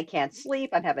crying. I can't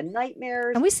sleep. I'm having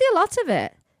nightmares, and we see a lot of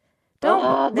it.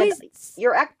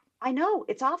 I know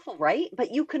it's awful, right?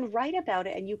 But you can write about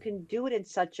it, and you can do it in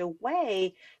such a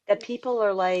way that people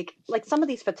are like some of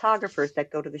these photographers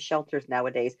that go to the shelters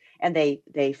nowadays, and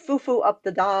they foo-foo up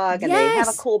the dog, and they have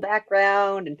a cool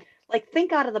background, and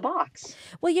think out of the box.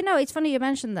 Well, it's funny you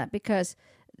mentioned that, because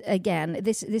again,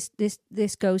 this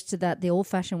goes to the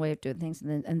old-fashioned way of doing things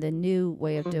and the new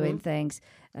way of doing things.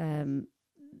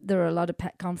 There are a lot of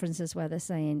pet conferences where they're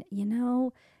saying,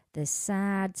 the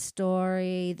sad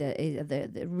story,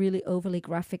 the really overly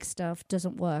graphic stuff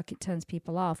doesn't work. It turns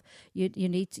people off. You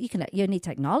need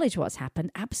to acknowledge what's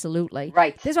happened. Absolutely.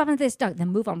 Right. This is what happened to this dog. Then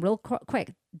move on real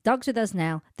quick. Dog's with us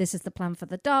now. This is the plan for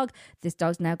the dog. This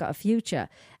dog's now got a future.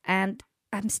 And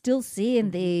I'm still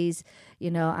seeing these,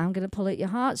 I'm going to pull at your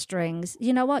heartstrings.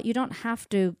 You know what? You don't have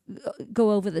to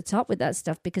go over the top with that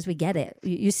stuff because we get it.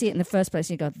 You see it in the first place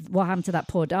and you go, what happened to that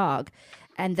poor dog?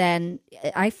 And then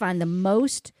I find the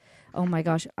most, oh my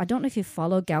gosh, I don't know if you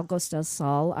follow Galgos del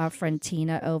Sol, our friend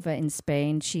Tina over in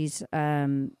Spain. She's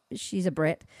a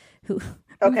Brit who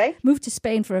moved to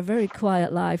Spain for a very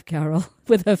quiet life, Carol,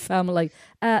 with her family.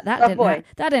 That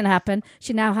didn't happen.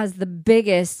 She now has the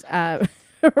biggest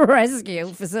rescue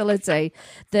facility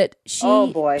that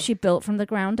she built from the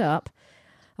ground up.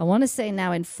 I want to say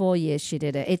now in 4 years she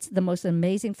did it. It's the most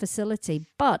amazing facility,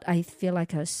 but I feel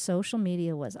like her social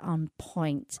media was on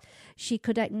point. She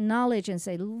could acknowledge and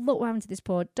say, look what happened to this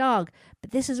poor dog,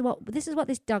 but this is what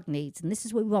this dog needs, and this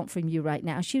is what we want from you right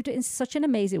now. She did it in such an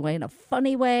amazing way, in a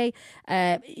funny way.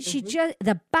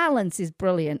 The balance is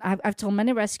brilliant. I've told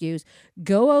many rescues,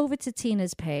 go over to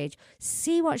Tina's page,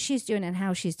 see what she's doing and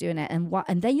how she's doing it,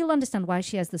 and then you'll understand why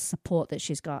she has the support that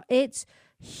she's got. It's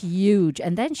huge.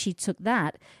 And then she took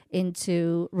that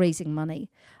into raising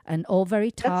money, and all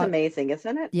very that's amazing,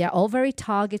 isn't it? Yeah, all very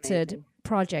targeted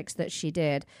projects that she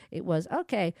did. It was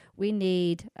okay, we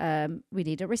need a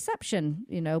reception,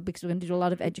 because we're going to do a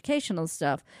lot of educational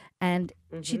stuff, and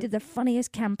she did the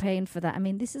funniest campaign for that. I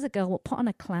mean, this is a girl who put on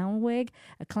a clown wig,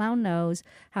 a clown nose,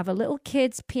 have a little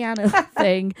kid's piano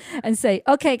thing, and say,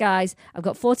 okay guys, I've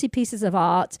got 40 pieces of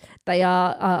art, they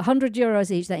are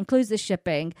 €100 each, that includes the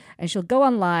shipping, and she'll go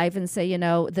on live and say,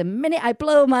 the minute I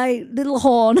blow my little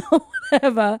horn or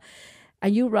whatever,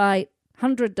 and you write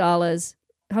 $100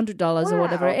 or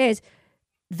whatever it is,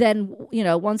 then,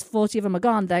 once 40 of them are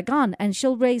gone, they're gone. And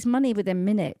she'll raise money within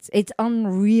minutes. It's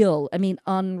unreal. I mean,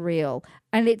 unreal.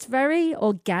 And it's very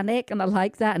organic, and I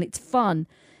like that, and it's fun.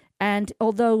 And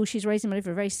although she's raising money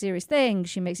for a very serious thing,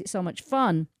 she makes it so much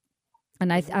fun.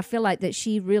 And I feel like that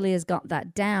she really has got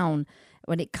that down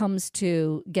when it comes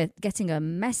to getting a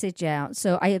message out.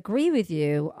 So I agree with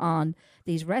you on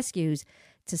these rescues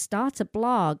to start a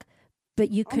blog. But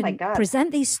you can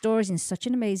present these stories in such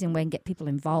an amazing way and get people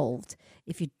involved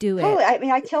if you do it. I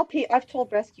mean, I've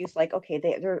told rescues, like, okay,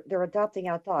 they're adopting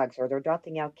out dogs or they're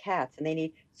adopting out cats, and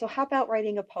so how about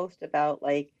writing a post about,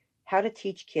 like, how to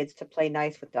teach kids to play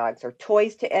nice with dogs, or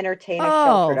toys to entertain a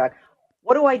shelter dog.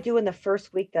 What do I do in the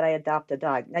first week that I adopt a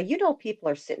dog? Now, people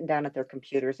are sitting down at their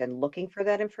computers and looking for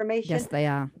that information. Yes, they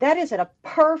are. That is a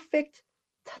perfect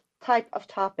type of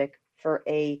topic for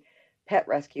a pet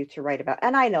rescue to write about.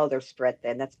 And I know they're spread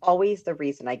thin. That's always the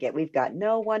reason I get. We've got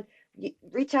no one.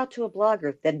 Reach out to a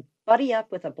blogger, then buddy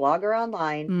up with a blogger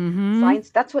online.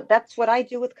 That's what I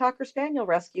do with Cocker Spaniel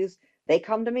rescues. They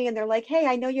come to me and they're like, hey,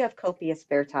 I know you have copious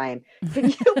spare time. Can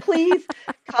you please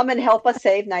come and help us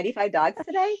save 95 dogs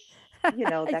today?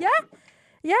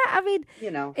 Yeah, I mean,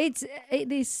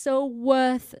 it is so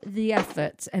worth the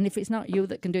effort. And if it's not you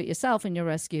that can do it yourself in your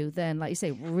rescue, then, like you say,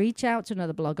 reach out to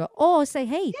another blogger or say,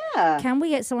 hey, can we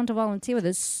get someone to volunteer with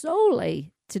us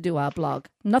solely to do our blog?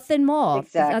 Nothing more.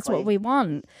 Exactly. That's what we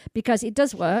want, because it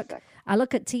does work. Exactly. I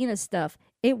look at Tina's stuff.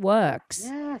 It works.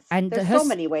 Yes, and there's so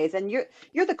many ways. And you're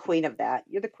the queen of that.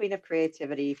 You're the queen of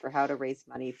creativity for how to raise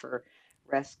money for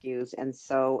rescues, and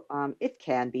so it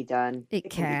can be done.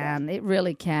 It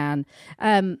really can.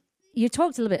 You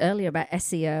talked a little bit earlier about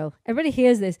SEO. Everybody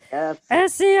hears this. Yes.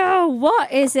 SEO,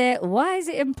 what is it? Why is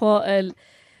it important?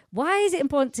 Why is it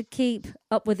important to keep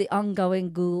up with the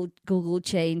ongoing Google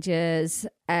changes?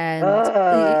 And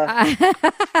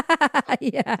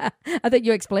yeah, I think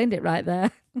you explained it right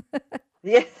there.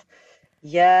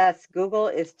 Yes. Google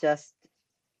is just,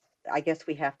 I guess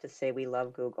we have to say we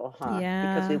love Google, huh?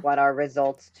 Yeah. Because we want our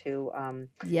results to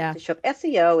show up.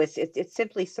 SEO it's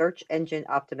simply search engine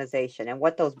optimization. And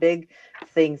what those big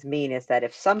things mean is that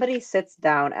if somebody sits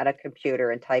down at a computer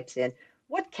and types in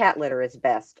what cat litter is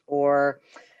best, or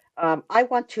I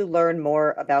want to learn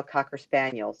more about Cocker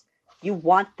Spaniels, you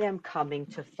want them coming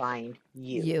to find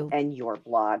you and your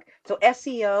blog. So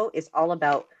SEO is all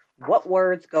about what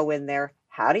words go in there,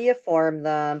 how do you form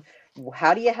them,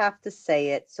 how do you have to say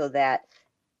it, so that,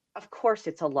 of course,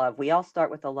 it's a love. We all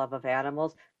start with a love of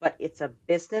animals, but it's a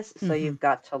business, so you've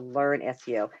got to learn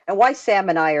SEO. And why Sam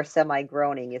and I are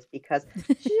semi-groaning is because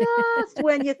just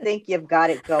when you think you've got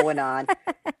it going on,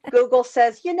 Google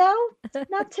says,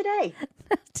 not today.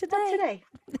 Not today.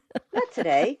 not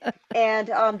today. And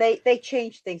they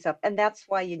changed things up. And that's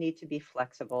why you need to be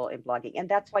flexible in blogging. And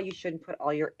that's why you shouldn't put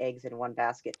all your eggs in one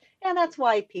basket. And that's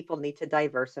why people need to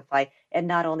diversify and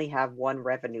not only have one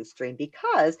revenue stream.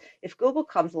 Because if Google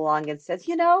comes along and says,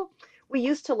 we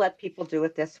used to let people do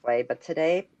it this way, but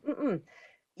today,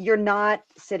 you're not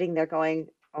sitting there going,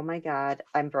 oh my God,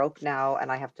 I'm broke now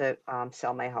and I have to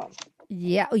sell my home.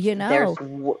 Yeah, There's,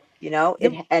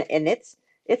 and it's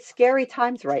scary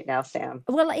times right now, Sam.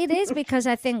 Well, it is, because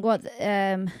I think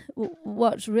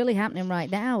what's really happening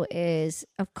right now is,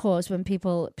 of course, when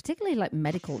people, particularly like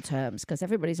medical terms, because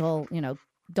everybody's all,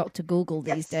 Dr. Google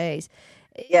these days,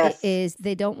 is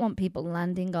they don't want people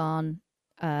landing on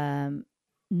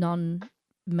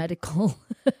non-medical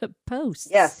posts.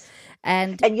 Yes.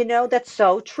 And that's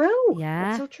so true. Yeah.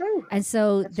 That's so true. And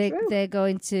so they're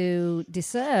going to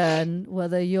discern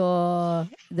whether you're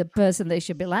the person they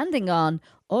should be landing on,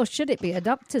 or should it be a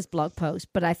doctor's blog post.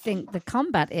 But I think the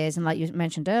combat is, and like you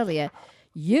mentioned earlier,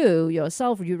 you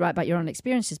yourself, you write about your own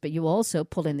experiences, but you also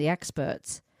pull in the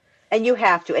experts. And you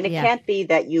have to. And it can't be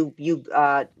that you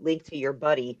link to your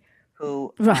buddy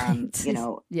who,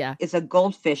 is a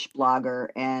goldfish blogger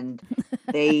and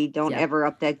they don't ever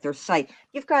update their site.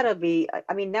 You've got to be,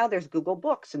 now there's Google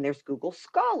Books and there's Google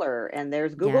Scholar and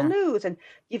there's Google News, and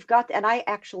you've got, and I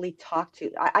actually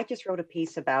I just wrote a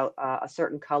piece about a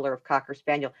certain color of Cocker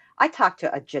Spaniel. I talked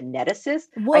to a geneticist.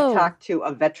 Whoa. I talked to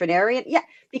a veterinarian. Yeah,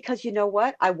 because you know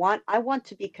what? I want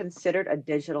to be considered a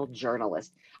digital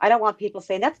journalist. I don't want people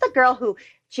saying, that's the girl who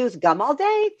chews gum all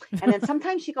day. And then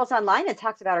sometimes she goes online and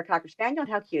talks about her Cocker Spaniel and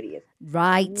how cute he is.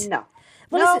 Right. No.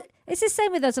 Well, it's the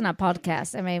same with us on our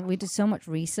podcast. I mean, we do so much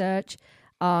research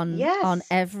on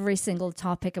every single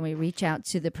topic, and we reach out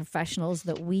to the professionals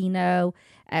that we know,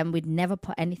 and we'd never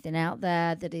put anything out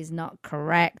there that is not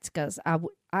correct, because I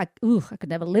could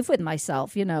never live with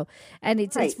myself, And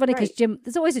it's funny because Jim,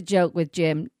 there's always a joke with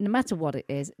Jim, no matter what it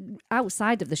is,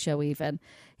 outside of the show even,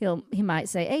 he might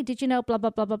say, hey, did you know blah, blah,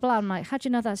 blah, blah, blah. I'm like, how'd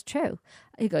you know that's true?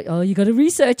 He go, oh, you got to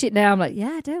research it now. I'm like,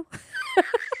 yeah, I do.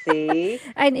 See?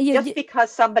 And just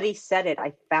because somebody said it,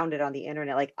 I found it on the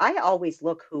internet. Like, I always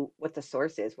look what the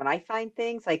source is. When I find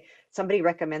things, like somebody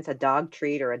recommends a dog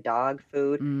treat or a dog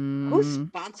food, who's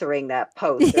sponsoring that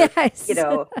post? Yes.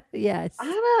 Or, yes.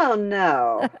 I don't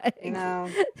know.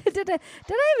 Did I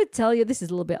ever tell you, this is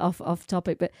a little bit off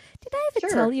topic, but did I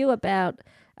ever tell you about,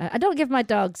 I don't give my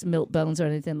dogs milk bones or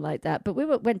anything like that, but we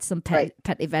went to some pet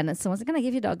event and someone said, can I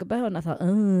give your dog a bone? I thought,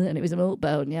 and it was a milk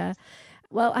bone, yeah.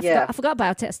 Well, I forgot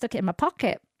about it. I stuck it in my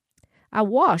pocket. I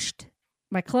washed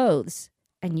my clothes,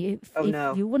 and you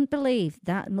wouldn't believe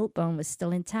that milk bone was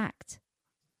still intact.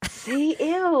 See,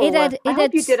 ew. I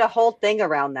hope you did a whole thing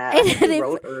around that. It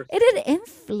had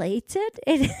inflated.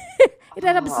 It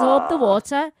had absorbed the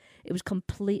water. It was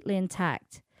completely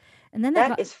intact. And then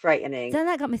that is frightening. Then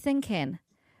that got me thinking,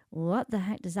 what the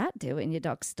heck does that do in your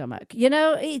dog's stomach?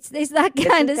 It's that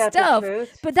kind of stuff.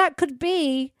 But that could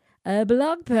be a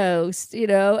blog post,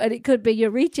 and it could be you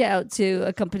reach out to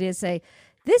a company and say,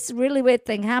 this really weird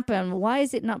thing happened. Why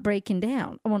is it not breaking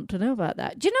down? I want to know about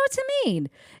that. Do you know what I mean?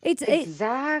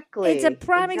 Exactly. It's a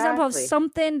prime example of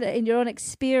something that in your own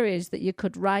experience that you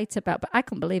could write about. But I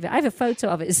couldn't believe it. I have a photo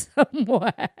of it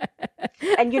somewhere.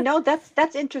 And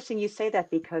that's interesting you say that,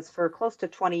 because for close to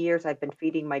 20 years I've been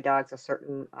feeding my dogs a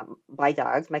certain, my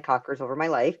Cockers over my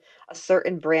life, a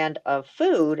certain brand of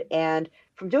food. And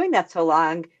from doing that so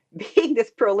long, being this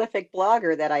prolific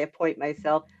blogger that I appoint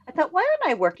myself, I thought, why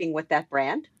aren't I working with that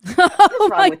brand? Oh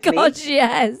my gosh,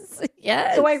 yes.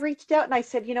 So I reached out and I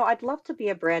said, I'd love to be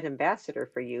a brand ambassador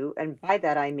for you. And by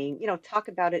that, I mean, talk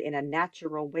about it in a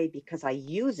natural way, because I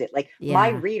use it. Like my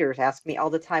readers ask me all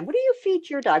the time, what do you feed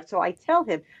your dog? So I tell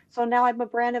him, so now I'm a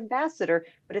brand ambassador,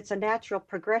 but it's a natural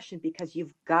progression, because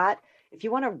if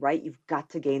you want to write, you've got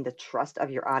to gain the trust of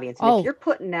your audience. And if you're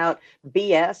putting out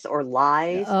BS or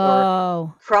lies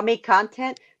or crummy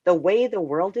content, the way the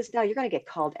world is now, you're going to get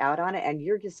called out on it, and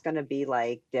you're just going to be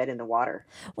like dead in the water.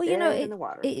 Well,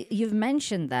 you've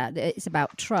mentioned that it's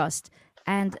about trust,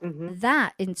 and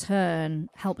that in turn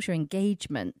helps your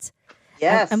engagement.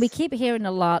 Yes. And we keep hearing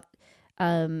a lot.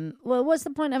 Well, what's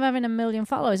the point of having 1 million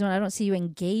followers when I don't see you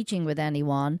engaging with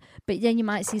anyone? But then you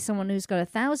might see someone who's got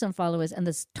 1,000 followers and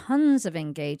there's tons of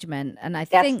engagement. And I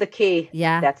think that's the key.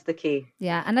 Yeah, that's the key.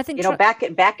 Yeah, and I think back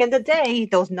in the day,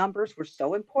 those numbers were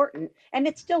so important, and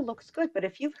it still looks good. But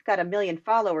if you've got 1 million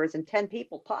followers and 10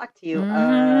 people talk to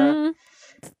you,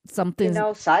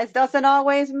 something, size doesn't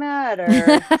always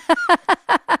matter.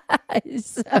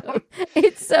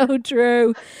 It's so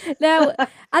true. Now,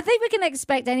 I think we can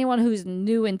expect anyone who's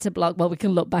new into blog. Well, we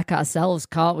can look back ourselves,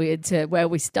 can't we, into where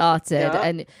we started,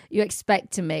 and you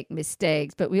expect to make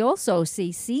mistakes. But we also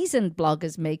see seasoned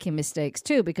bloggers making mistakes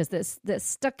too, because they're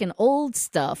stuck in old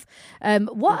stuff.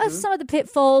 What are some of the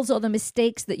pitfalls or the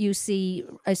mistakes that you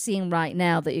are seeing right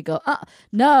now that you go,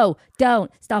 no,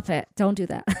 don't stop it, don't do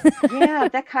that? Yeah,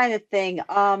 that kind of thing.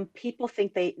 People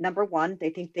think number one, they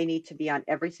think they need to be on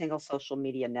every single social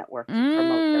media network to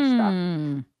promote their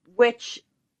stuff, which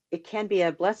it can be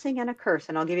a blessing and a curse.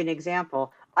 And I'll give you an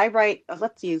example. I write,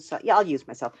 I'll use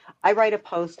myself. I write a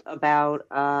post about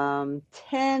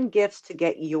 10 gifts to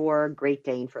get your Great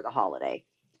Dane for the holiday.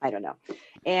 I don't know.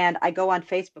 And I go on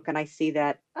Facebook and I see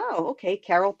that, okay,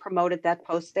 Carol promoted that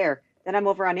post there. Then I'm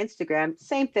over on Instagram,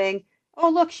 same thing. Oh,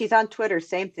 look, she's on Twitter,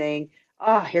 same thing.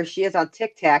 Oh, here she is on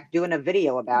TikTok doing a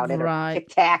video about it. Right.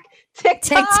 TikTok.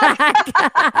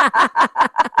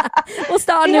 We'll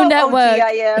start a new network.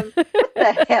 I am. What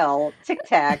the hell?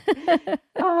 TikTok.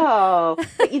 Oh,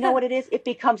 but you know what it is? It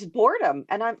becomes boredom.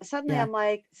 And I'm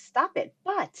like, stop it.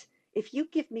 But if you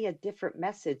give me a different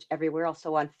message everywhere else,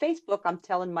 so on Facebook, I'm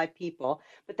telling my people,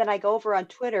 but then I go over on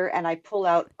Twitter and I pull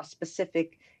out a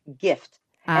specific gift.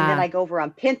 And then I go over on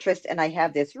Pinterest and I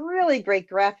have this really great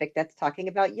graphic that's talking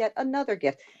about yet another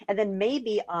gift. And then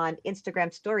maybe on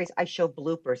Instagram stories, I show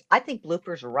bloopers. I think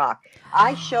bloopers rock.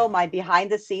 I show my behind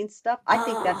the scenes stuff. I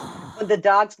think that's when the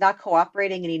dog's not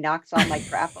cooperating and he knocks all my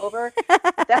crap over.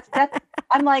 That's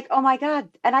I'm like, oh my God.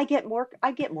 And I get more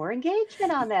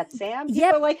engagement on that, Sam.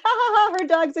 People are like, her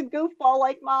dog's a goofball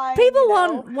like mine. People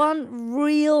want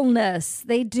realness.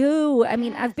 They do. I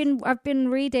mean, I've been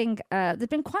reading, there's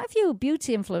been quite a few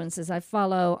beauty influencers I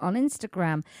follow on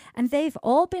Instagram, and they've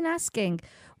all been asking,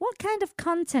 what kind of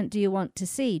content do you want to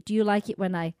see? Do you like it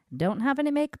when I don't have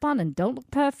any makeup on and don't look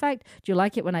perfect? Do you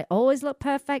like it when I always look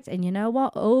perfect? And you know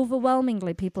what?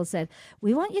 Overwhelmingly, people said,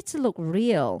 we want you to look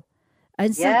real.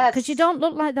 And so, because you don't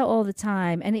look like that all the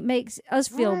time, and it makes us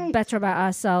feel better about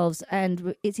ourselves,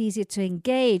 and it's easier to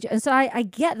engage. And so I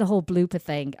get the whole blooper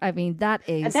thing. I mean,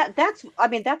 that's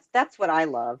what I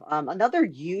love. Another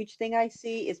huge thing I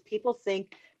see is people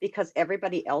think because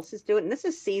everybody else is doing it, and this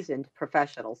is seasoned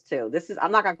professionals too.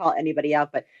 I'm not going to call anybody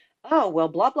out, but blah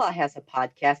blah has a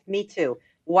podcast. Me too.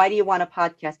 Why do you want a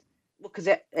podcast? Well, because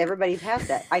everybody has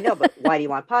that. I know, but why do you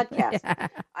want a podcast?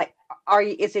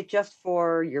 Is it just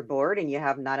for you're bored and you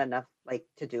have not enough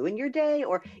to do in your day?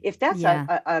 Or if that's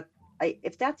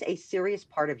if that's a serious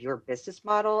part of your business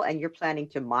model and you're planning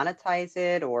to monetize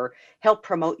it or help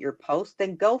promote your post,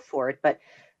 then go for it. But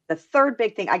the third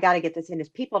big thing I got to get this in is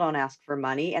people don't ask for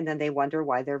money and then they wonder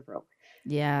why they're broke.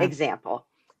 Yeah. Example.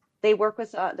 They work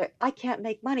with, I can't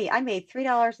make money. I made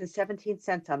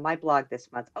 $3.17 on my blog this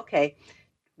month. Okay.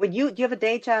 Do you have a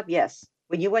day job? Yes.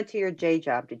 When you went to your day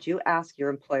job, did you ask your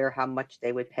employer how much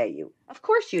they would pay you? Of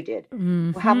course you did.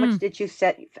 Mm-hmm. Well, how much did you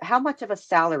set? How much of a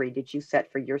salary did you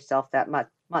set for yourself that month?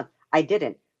 I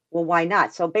didn't. Well, why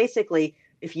not? So basically,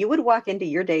 if you would walk into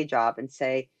your day job and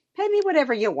say, pay me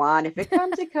whatever you want. If it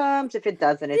comes, it comes. If it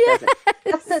doesn't, it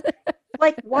doesn't.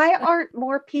 Why aren't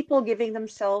more people giving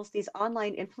themselves these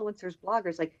online influencers,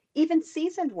 bloggers, even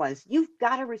seasoned ones? You've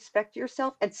got to respect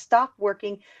yourself and stop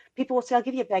working. People will say, I'll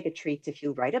give you a bag of treats if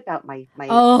you write about my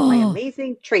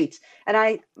amazing treats.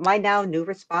 And my now new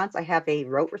response, I have a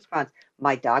rote response.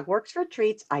 My dog works for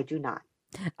treats. I do not.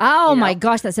 Oh my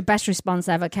gosh, that's the best response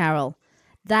ever, Carol.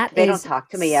 They don't talk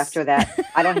to me after that.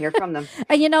 I don't hear from them.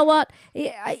 And you know what?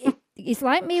 It's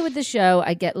like me with the show.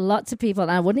 I get lots of people,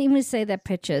 and I wouldn't even say they're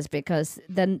pitchers because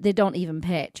then they don't even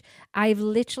pitch. I've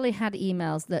literally had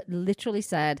emails that literally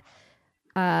said,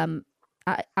 I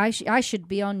should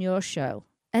be on your show.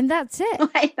 And that's it.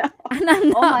 I know. And I'm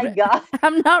not, my God.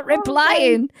 I'm not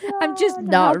replying. I'm just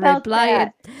not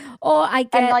replying. That? Or I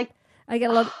get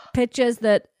a lot of pictures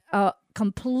that are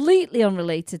completely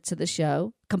unrelated to the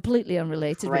show, completely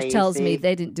unrelated, Crazy. Which tells me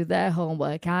they didn't do their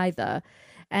homework either.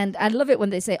 And I love it when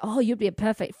they say, oh, you'd be a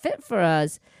perfect fit for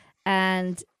us.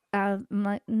 And I'm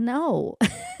like, no.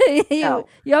 You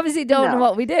obviously don't know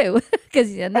what we do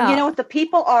because you're not. And you know what the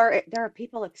people are? There are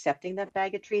people accepting that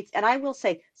bag of treats. And I will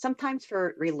say sometimes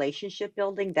for relationship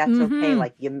building, that's okay.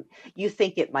 Like you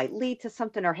think it might lead to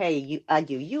something or, hey, I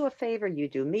do you a favor, you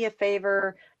do me a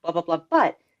favor, blah, blah, blah.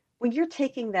 But when you're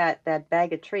taking that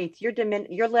bag of treats,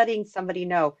 you're letting somebody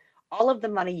know all of the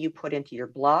money you put into your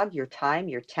blog, your time,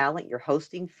 your talent, your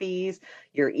hosting fees,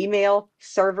 your email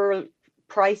server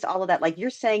price, all of that. Like you're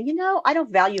saying, I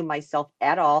don't value myself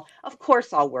at all. Of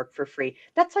course I'll work for free.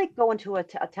 That's like going to a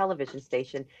television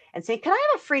station and saying, can I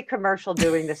have a free commercial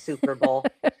during the Super Bowl?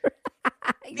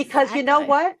 Exactly. Because you know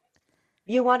what?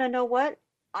 You want to know what?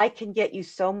 I can get you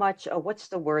so much. What's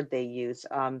the word they use?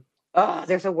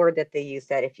 There's a word that they use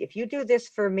that if you do this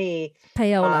for me,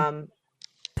 payola.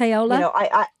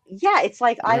 Yeah, it's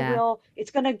like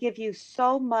it's going to give you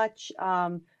so much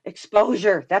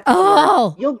exposure. That's the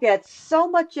word. You'll get so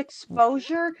much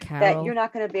exposure that you're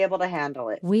not going to be able to handle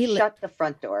it. Shut the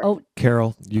front door. Oh,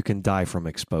 Carol, you can die from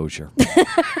exposure. You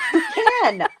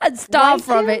can. And starve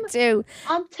from it too.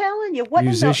 I'm telling you.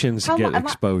 Musicians get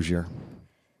exposure.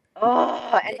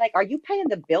 And like, are you paying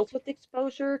the bills with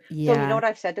exposure? Yeah. So you know what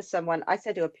I've said to someone? I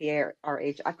said to a PA our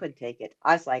age, I couldn't take it.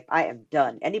 I was like, I am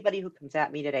done. Anybody who comes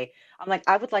at me today, I'm like,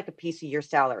 I would like a piece of your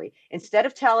salary. Instead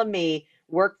of telling me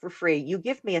work for free, you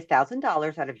give me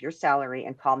 $1,000 out of your salary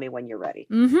and call me when you're ready.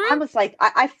 I was like,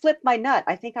 I flipped my nut.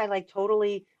 I think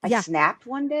I snapped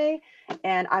one day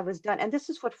and I was done. And this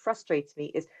is what frustrates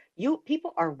me is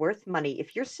people are worth money.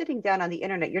 If you're sitting down on the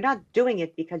internet, you're not doing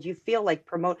it because you feel like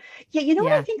promote. Yeah, you know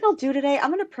what I think I'll do today? I'm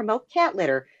going to promote cat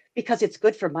litter because it's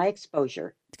good for my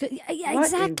exposure. Yeah, what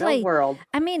exactly. in the world?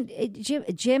 I mean,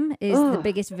 Jim is the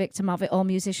biggest victim of it. All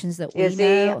musicians that we know. Is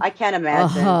he? I can't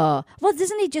imagine. Well,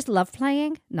 doesn't he just love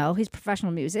playing? No, he's a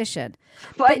professional musician.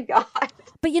 My God.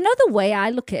 But you know the way I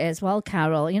look at it as well,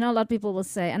 Carol. You know, a lot of people will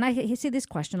say, and I see this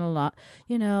question a lot.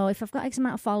 You know, if I've got X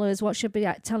amount of followers, what should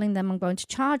I be telling them I'm going to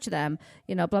charge them?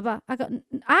 You know, blah blah.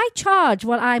 I charge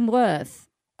what I'm worth.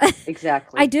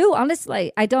 Exactly. I do,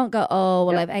 honestly. I don't go,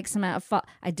 I have X amount of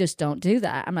I just don't do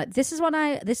that. I'm like, this is what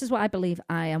I believe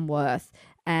I am worth.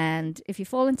 And if you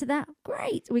fall into that,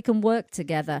 great. We can work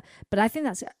together. But I think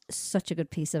that's such a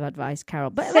good piece of advice, Carol.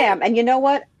 But Sam, and you know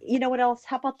what? You know what else?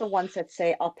 How about the ones that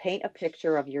say, I'll paint a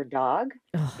picture of your dog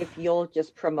if you'll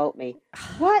just promote me?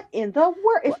 What in the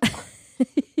world?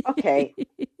 Okay,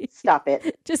 stop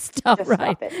it. Just stop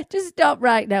it. Just stop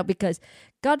right now, because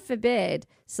God forbid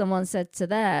someone said to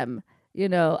them, you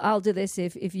know, I'll do this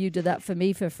if you do that for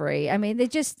me for free. I mean, they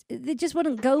just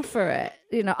wouldn't go for it.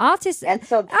 You know, artists have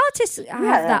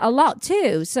that a lot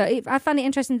too. So I find it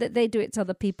interesting that they do it to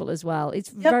other people as well. It's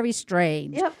very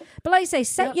strange. Yep. But like you say,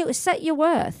 set your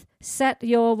worth. Set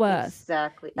your worth.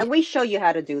 Exactly. And we show you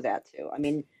how to do that too. I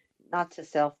mean, not to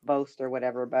self-boast or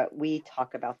whatever, but we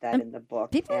talk about that in the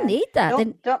book. People need that.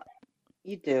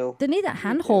 You do. They need that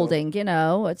hand-holding, you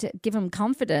know, to give them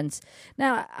confidence.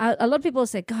 Now, a lot of people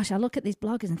say, gosh, I look at these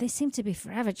bloggers and they seem to be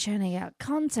forever churning out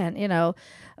content, you know.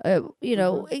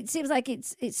 It seems like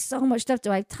it's so much stuff.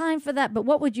 Do I have time for that? But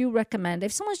what would you recommend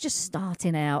if someone's just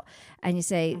starting out and you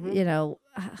say, you know,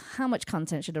 how much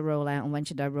content should I roll out and when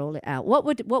should I roll it out? What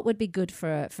would be good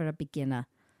for a beginner?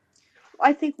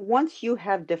 I think once you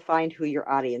have defined who your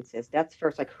audience is, that's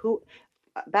first, like who.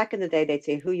 Back in the day, they'd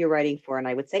say who you're writing for, and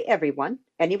I would say anyone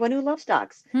who loves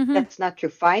dogs. That's not true.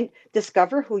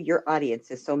 Discover who your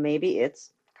audience is. So maybe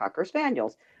it's Cocker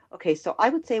Spaniels. Okay, so I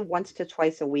would say once to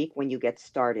twice a week when you get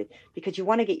started, because you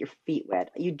want to get your feet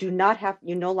wet. You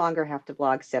no longer have to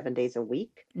blog 7 days a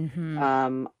week.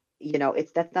 You know,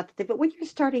 that's not the thing. But when you're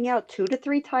starting out 2 to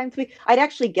 3 times a week, I'd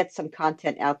actually get some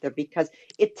content out there, because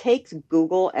it takes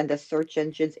Google and the search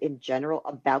engines in general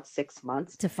about 6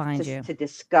 months to find you, to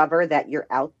discover that you're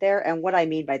out there. And what I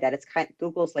mean by that,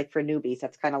 Google's like for newbies.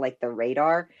 That's kind of like the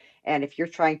radar. And if you're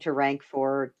trying to rank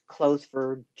for clothes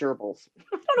for gerbils,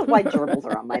 I don't know why gerbils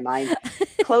are on my mind.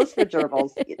 Clothes for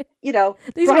gerbils, you know.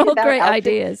 These are all great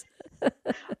ideas.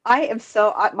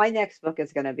 My next book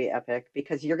is going to be epic,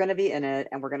 because you're going to be in it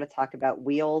and we're going to talk about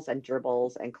wheels and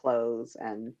gerbils and clothes.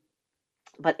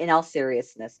 But in all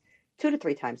seriousness, 2 to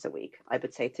 3 times a week, I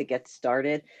would say, to get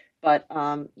started. But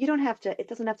it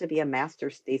doesn't have to be a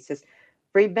master's thesis.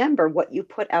 Remember, what you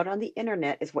put out on the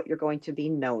internet is what you're going to be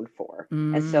known for.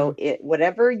 And so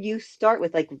whatever you start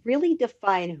with, like, really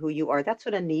define who you are. That's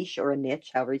what a niche or a niche,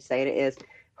 however you say it, is.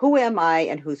 Who am I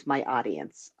and who's my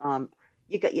audience?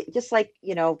 You got, just like,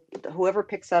 you know, whoever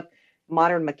picks up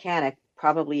Modern Mechanic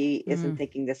probably isn't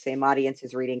thinking the same audience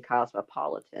is reading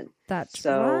Cosmopolitan. That's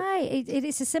right. It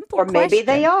is a simple question. Or maybe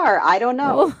they are. I don't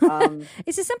know.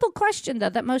 It's a simple question, though,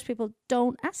 that most people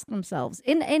don't ask themselves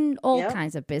in all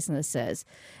kinds of businesses.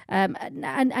 And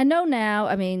I know now,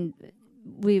 I mean,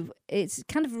 it's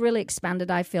kind of really expanded,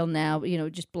 I feel now, you know,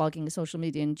 just blogging, social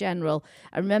media in general.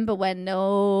 I remember when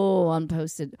no one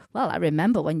posted, I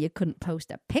remember when you couldn't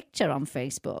post a picture on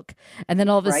Facebook, and then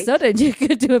all of a sudden you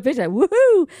could do a picture,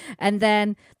 woohoo! And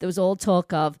then there was all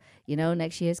talk of, you know,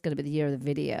 next year is going to be the year of the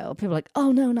video. People are like,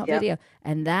 oh no, not video.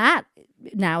 And that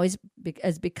now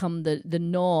has become the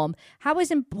norm. How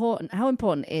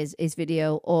important is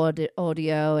video,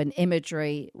 audio and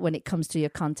imagery when it comes to your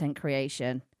content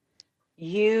creation?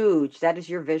 Huge. That is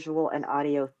your visual and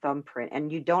audio thumbprint.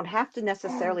 And you don't have to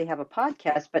necessarily have a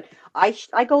podcast, but I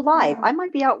go live. I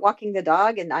might be out walking the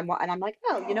dog and I'm like,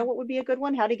 oh, you know what would be a good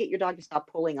one? How to get your dog to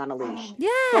stop pulling on a leash. Yeah.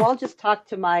 So I'll just talk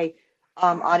to my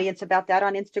audience about that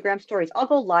on Instagram stories. I'll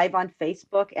go live on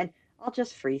Facebook and I'll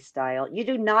just freestyle. You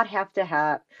do not have to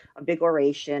have a big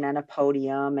oration and a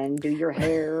podium and do your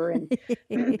hair. And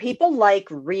people like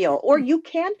real, or you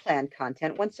can plan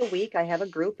content once a week. I have a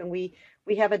group and we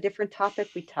have a different topic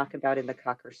we talk about in the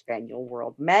Cocker Spaniel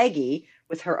world. Maggie,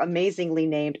 with her amazingly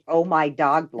named Oh My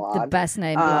Dog blog. The best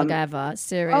named blog ever.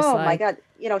 Seriously. Oh my God.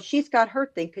 You know, she's got her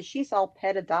thing because she's all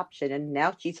pet adoption and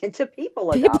now she's into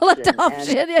people adoption. People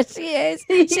adoption, yes, she is.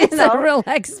 She's a real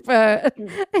expert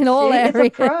in all areas. She's a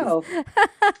pro.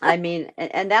 I mean,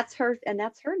 and that's her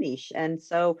niche. And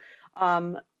so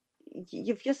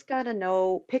you've just got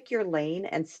to pick your lane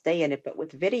and stay in it. But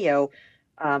with video,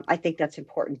 I think that's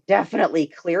important. Definitely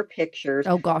clear pictures.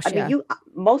 Oh gosh, I mean,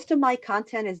 most of my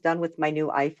content is done with my new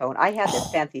iPhone. I have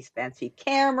this fancy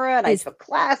camera, and I took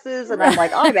classes, and I'm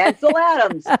like, I'm Ansel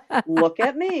Adams. Look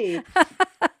at me.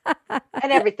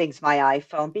 And everything's my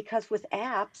iPhone, because with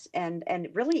apps and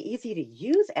really easy to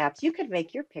use apps, you can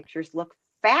make your pictures look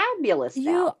fabulous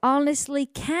now. You honestly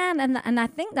can. And I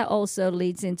think that also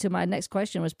leads into my next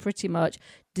question, was pretty much,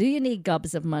 do you need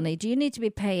gobs of money? Do you need to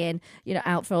be paying,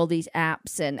 out for all these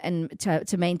apps and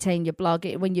to maintain your blog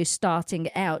when you're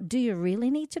starting out? Do you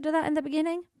really need to do that in the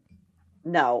beginning?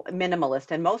 No, minimalist.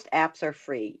 And most apps are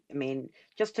free. I mean,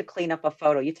 just to clean up a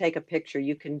photo, you take a picture,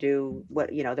 you can do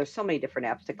there's so many different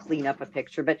apps to clean up a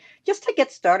picture. But just to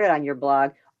get started on your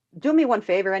blog, do me one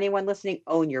favor, anyone listening,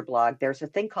 own your blog. There's a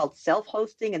thing called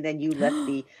self-hosting, and then you let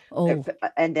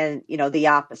and then, the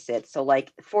opposite. So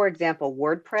like, for example,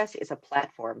 WordPress is a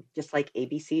platform, just like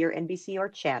ABC or NBC or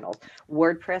channels.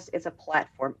 WordPress is a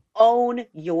platform. Own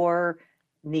your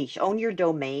niche, own your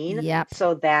domain,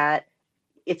 so that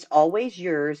it's always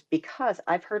yours, because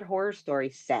I've heard horror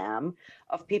stories, Sam,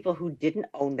 of people who didn't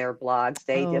own their blogs.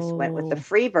 They just went with the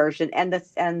free version, and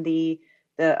the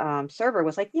server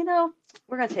was like,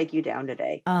 we're going to take you down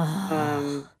today.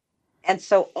 And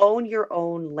so own your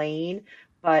own lane,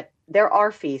 but there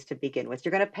are fees to begin with.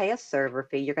 You're going to pay a server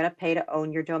fee. You're going to pay to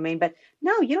own your domain. But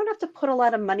no, you don't have to put a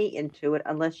lot of money into it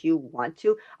unless you want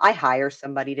to. I hire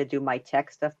somebody to do my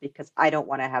tech stuff because I don't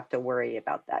want to have to worry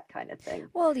about that kind of thing.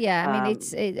 Well, yeah, I mean,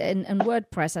 and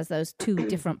WordPress has those two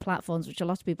different platforms, which a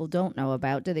lot of people don't know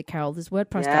about, do they, Carol? There's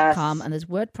WordPress.com and there's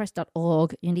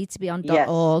WordPress.org. You need to be on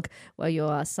 .org where you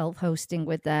are self-hosting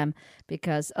with them,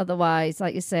 because otherwise,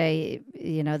 like you say,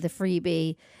 the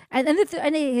freebie, and here's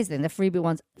the thing, the freebie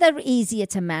ones, they're easier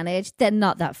to manage. They're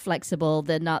not that flexible.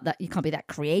 They're not that, you can't be that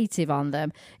creative on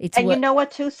them. You know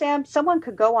what, too, Sam? Someone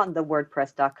could go on the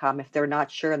WordPress.com if they're not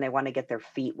sure and they want to get their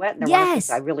feet wet. And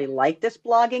I really like this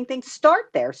blogging thing. Start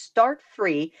there. Start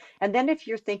free. And then if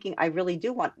you're thinking, I really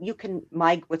do want, you can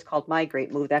what's called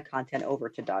migrate, move that content over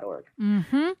to .org.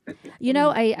 Mm-hmm.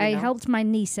 I helped my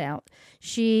niece out.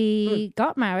 She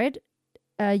got married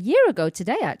a year ago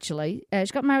today, actually. She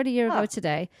got married a year ago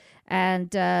today.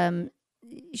 And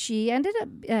she ended up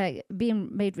being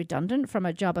made redundant from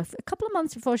her job a couple of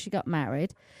months before she got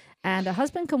married. And her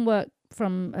husband can work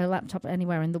from a laptop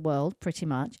anywhere in the world, pretty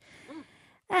much.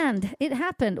 And it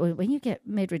happened, when you get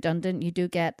made redundant, you do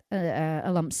get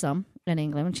a lump sum in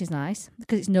England, which is nice,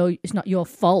 because it's not your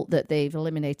fault that they've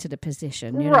eliminated a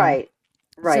position. Right.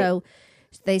 So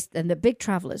and they're big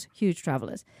travelers, huge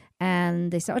travelers.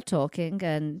 And they started talking,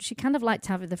 and she kind of liked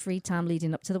having the free time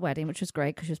leading up to the wedding, which was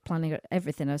great because she was planning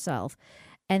everything herself.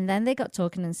 And then they got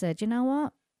talking and said, you know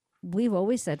what? We've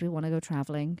always said we want to go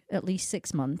traveling at least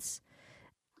 6 months.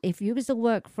 If you still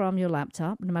work from your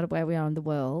laptop, no matter where we are in the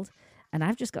world, and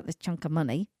I've just got this chunk of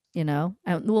money, and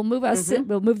we'll move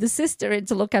we'll move the sister in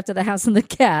to look after the house and the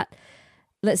cat.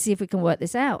 Let's see if we can work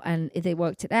this out. And they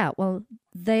worked it out. Well,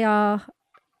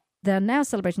 they're now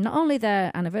celebrating not only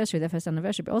their first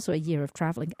anniversary, but also a year of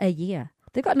traveling. A year.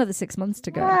 They've got another 6 months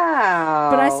to go. Wow.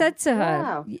 But I said to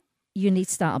her, you need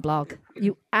to start a blog.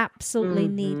 You absolutely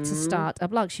need to start a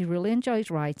blog. She really enjoys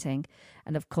writing.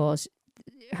 And of course,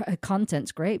 her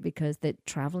content's great because they're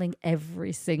traveling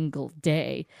every single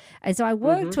day. And so I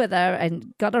worked with her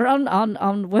and got her on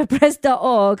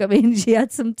WordPress.org. I mean, she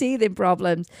had some teething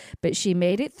problems, but she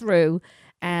made it through.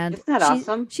 And isn't that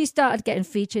awesome? She started getting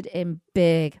featured in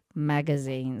big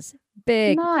magazines.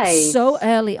 Nice. So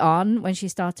early on when she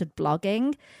started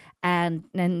blogging, and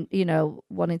then,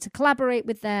 wanting to collaborate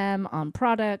with them on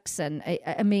products. And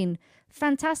I mean,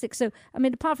 fantastic. So, I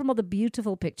mean, apart from all the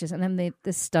beautiful pictures, and then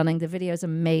they're stunning, the video is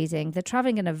amazing. They're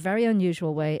traveling in a very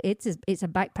unusual way. It's a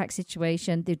backpack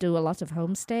situation. They do a lot of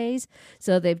homestays.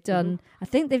 So they've done, I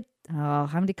think how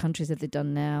many countries have they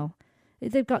done now?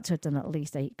 They've got to have done at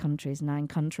least 8 countries, 9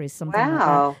 countries, something like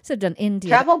that. So done India.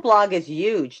 Travel blog is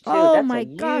huge, too. Oh, that's my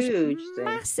gosh, huge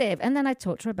massive. And then I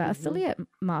talked to her about affiliate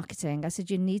marketing. I said,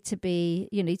 you need to be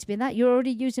in that. You're already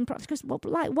using products. Because,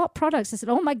 what products? I said,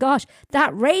 oh, my gosh,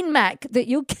 that rain mac that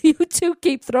you two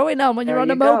keep throwing on when you're on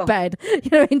a moped,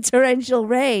 in torrential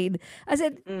rain. I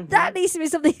said, that needs to be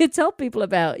something you tell people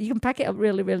about. You can pack it up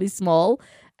really, really small.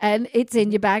 And it's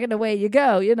in your bag and away you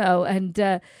go,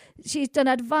 And she's done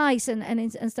advice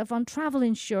and stuff on travel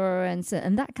insurance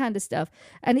and that kind of stuff.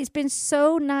 And it's been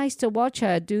so nice to watch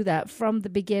her do that from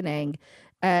the beginning.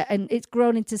 And it's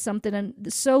grown into something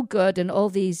and so good. And all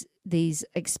these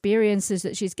experiences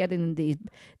that she's getting,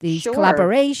 these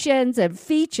collaborations and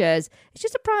features. It's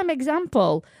just a prime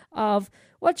example of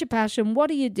what's your passion? What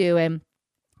are you doing?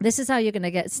 This is how you're going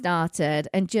to get started,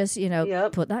 and just,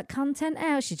 put that content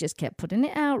out. She just kept putting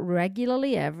it out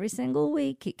regularly every single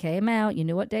week. It came out. You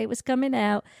knew what day it was coming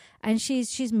out, and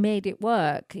she's made it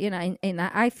work,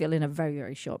 I feel in a very,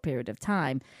 very short period of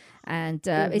time. And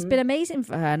it's been amazing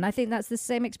for her. And I think that's the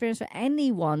same experience for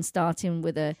anyone starting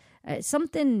with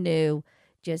something new.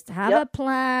 Just have a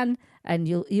plan, and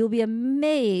you'll be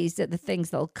amazed at the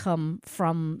things that'll come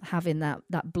from having that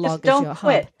blog as your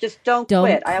hub. Just don't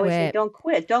quit. I always say don't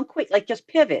quit. Don't quit. Like, just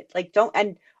pivot. Like, don't.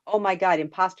 And oh my God,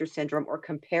 imposter syndrome or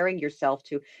comparing yourself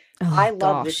to. I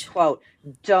love this quote.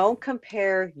 Don't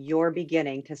compare your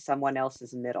beginning to someone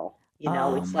else's middle.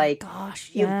 It's like,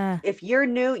 if you're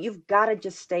new, you've got to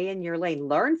just stay in your lane,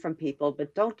 learn from people,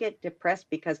 but don't get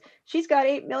depressed because she's got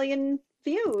 8 million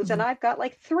views and I've got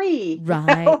like 3.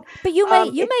 Right. But you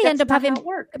may end up having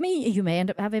you may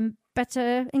end up having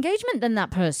better engagement than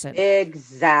that person.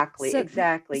 Exactly.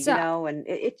 And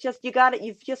it's just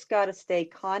you've just got to stay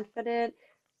confident,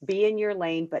 be in your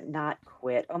lane, but not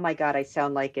quit. Oh my God, I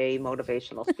sound like a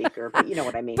motivational speaker, but you know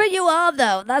what I mean. But you are,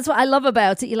 though. That's what I love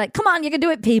about it. You're like, come on, you can do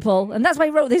it, people. And that's why I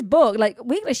wrote this book. Like,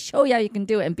 we're going to show you how you can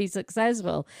do it and be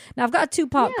successful. Now, I've got a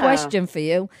 2-part question for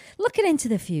you. Looking into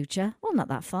the future, well, not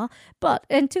that far, but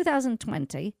in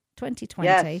 2020,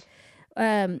 yes.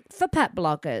 For pet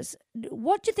bloggers,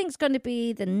 what do you think is going to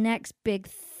be the next big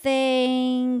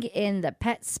thing in the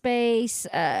pet space?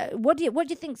 What do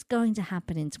you think is going to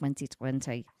happen in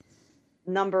 2020?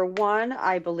 Number one,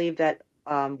 I believe that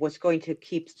what's going to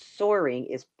keep soaring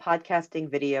is podcasting,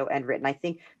 video, and written. I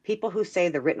think people who say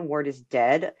the written word is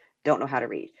dead don't know how to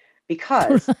read.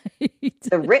 Because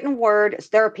the written word,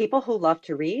 there are people who love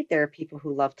to read, there are people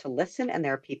who love to listen, and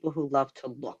there are people who love to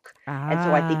look. And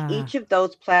so I think each of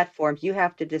those platforms, you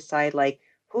have to decide, like,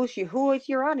 who is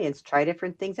your audience? Try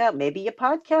different things out. Maybe you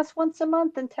podcast once a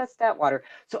month and test that water.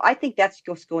 So I think that's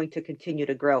just going to continue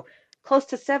to grow. Close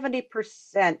to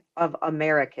 70% of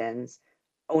Americans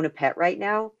own a pet right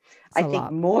now. I think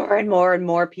more and more and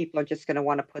more people are just going to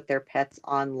want to put their pets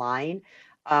online.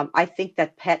 I think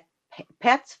that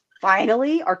pets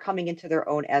finally are coming into their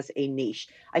own as a niche.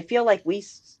 I feel like we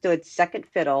stood second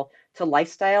fiddle to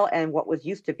lifestyle and what was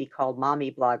used to be called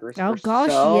mommy bloggers. Oh gosh,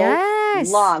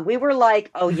 yes. Long. We were like,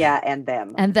 oh yeah, and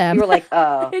them. And them. We were like,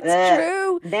 oh, it's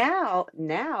true.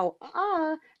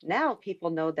 Now people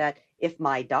know that if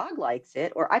my dog likes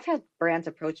it, or I've had brands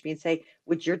approach me and say,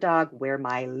 would your dog wear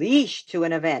my leash to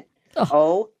an event?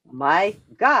 Oh my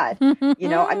God.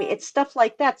 It's stuff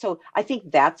like that. So I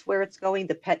think that's where it's going.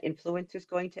 The pet influencer is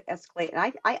going to escalate.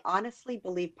 And I honestly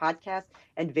believe podcast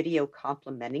and video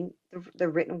complementing the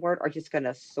written word are just going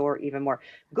to soar even more.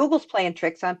 Google's playing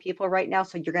tricks on people right now.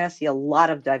 So you're going to see a lot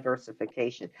of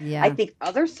diversification. Yeah. I think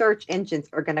other search engines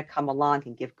are going to come along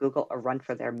and give Google a run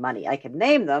for their money. I can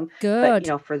name them. Good.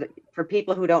 But, for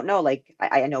people who don't know, like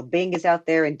I know Bing is out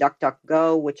there and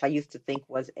DuckDuckGo, which I used to think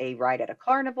was a ride at a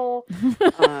carnival.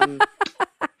 For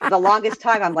the longest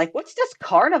time, I'm like, what's this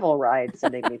carnival ride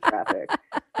sending me traffic?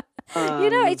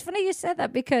 It's funny you said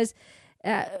that because,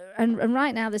 and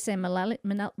right now they're saying millennials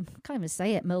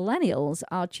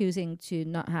are choosing to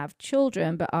not have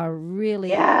children, but are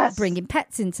really bringing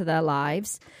pets into their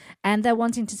lives, and they're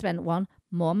wanting to spend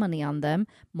more money on them,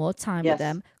 more time with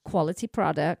them, quality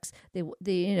products.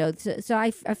 So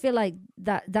I feel like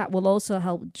that will also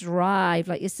help drive,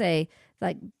 like you say,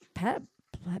 like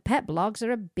pet blogs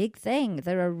are a big thing.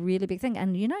 They're a really big thing.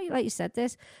 And like you said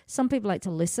this, some people like to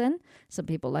listen, some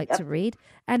people like to read.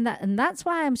 And that's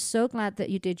why I'm so glad that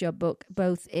you did your book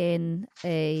both in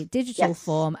a digital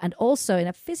form and also in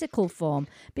a physical form,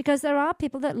 because there are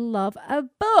people that love a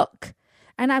book.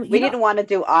 And we didn't want to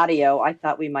do audio. I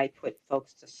thought we might put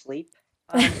folks to sleep.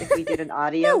 if we did an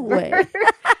audio. No way.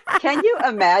 Can you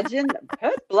imagine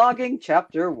pet blogging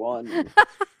chapter 1?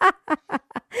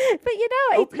 But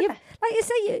Okay. like you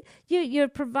say, you're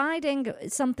providing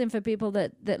something for people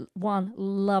that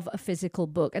love a physical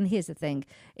book. And here's the thing: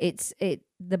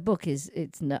 the book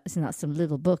it's not some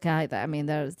little book either. I mean,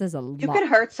 there's a lot. You could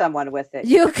hurt someone with it.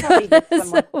 You could give hurt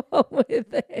someone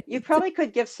with it. You probably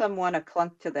could give someone a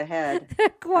clunk to the head.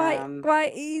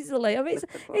 quite easily. I mean,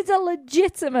 it's a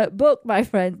legitimate book, my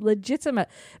friend, legitimate.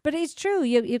 But it's true.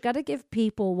 You've got to give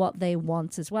people what they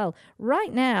want as well.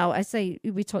 Right now, I say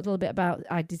we talked a little bit about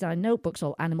I design notebooks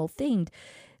all animal themed.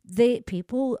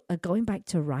 People are going back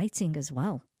to writing as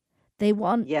well. They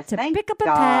want to pick up a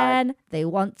pen. They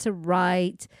want to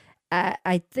write.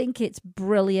 I think it's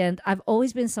brilliant. I've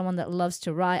always been someone that loves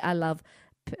to write. I love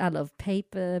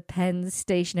paper, pens,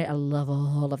 stationery. I love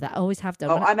all of that. I always have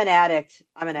done. Oh, I'm an addict.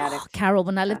 Carol,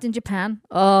 when I lived in Japan,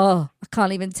 I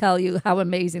can't even tell you how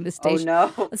amazing the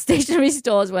stationery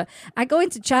stores were. I go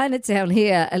into Chinatown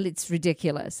here and it's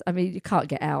ridiculous. I mean, you can't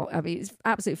get out. I mean, it's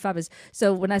absolutely fabulous.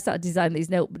 So when I started designing these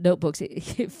notebooks,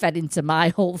 it fed into my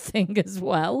whole thing as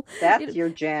well. That's your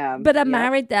jam. But I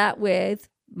married that with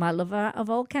my love of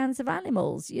all kinds of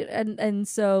animals. And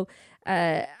so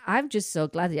I'm just so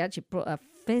glad he actually brought a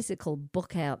physical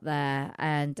book out there,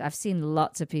 and I've seen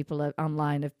lots of people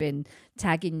online have been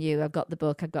tagging you. I've got the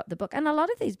book, and a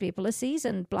lot of these people are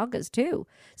seasoned bloggers too.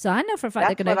 So I know for a fact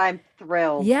they're going to. I'm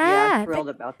thrilled. Yeah, I'm thrilled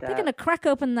about that. They're going to crack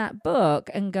open that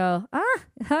book and go,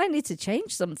 I need to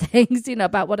change some things,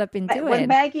 about what I've been doing. When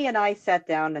Maggie and I sat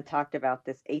down and talked about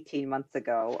this 18 months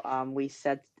ago, we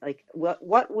said, like,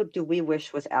 what do we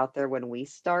wish was out there when we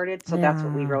started? So that's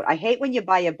what we wrote. I hate when you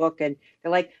buy a book and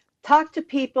they're like, talk to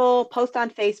people, post on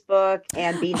Facebook,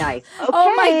 and be nice. Okay.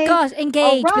 Oh my gosh,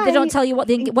 engage, but they don't tell you what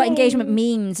engagement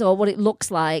means or what it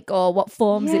looks like or what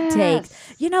forms it takes.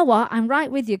 You know what? I'm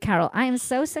right with you, Carol. I am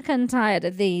so sick and tired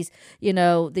of these,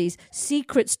 these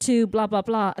secrets to blah, blah,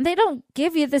 blah. And they don't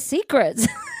give you the secrets.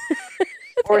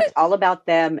 Or it's all about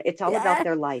them. It's all about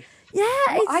their life. Yeah.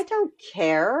 Well, I don't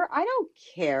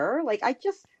care. Like, I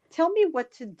just tell me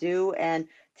what to do and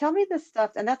tell me the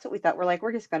stuff. And that's what we thought. We're like,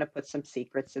 we're just going to put some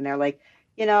secrets in there. Like,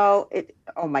 oh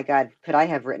my God, could I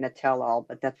have written a tell-all?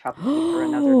 But that's probably for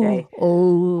another day.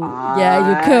 Yeah,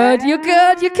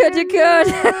 you could.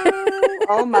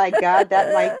 Oh my God,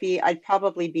 that might be, I'd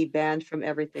probably be banned from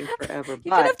everything forever.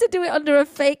 You're going to have to do it under a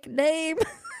fake name.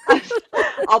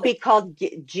 I'll be called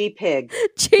G-Pig.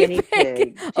 Guinea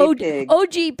pig. OG Pig.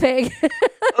 OG Pig.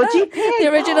 The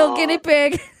original guinea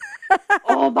pig.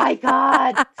 Oh my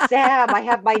God, Sam, I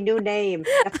have my new name.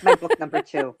 That's my book number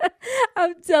 2.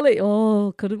 I'm telling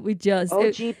you, couldn't we just?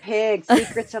 OG Pig,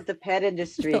 Secrets of the Pet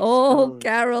Industry. Oh,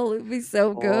 Carol, it'd be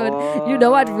so good.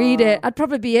 I'd read it. I'd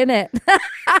probably be in it.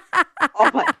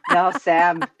 No,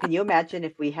 Sam, can you imagine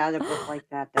if we had a book like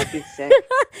that? That'd be sick.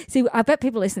 See, I bet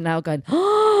people listening now are going,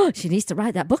 she needs to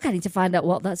write that book. I need to find out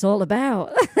what that's all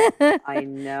about. I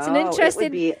know. It's an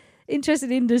interesting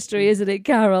industry, isn't it,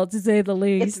 Carol, to say the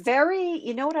least? It's very,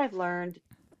 what I've learned?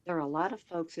 There are a lot of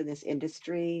folks in this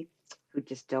industry who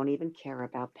just don't even care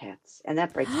about pets. And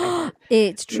that breaks my heart.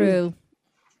 It's true.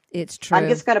 It's true. I'm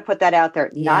just going to put that out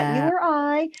there. Not you or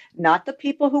I, not the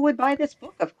people who would buy this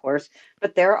book, of course,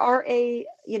 but there are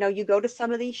you go to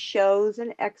some of these shows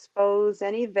and expos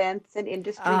and events and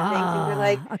industry things and you're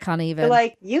like, I can't even. You're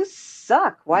like, you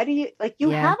suck. Why do you,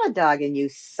 have a dog and you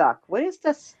suck. What is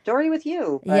the story with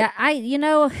you? But,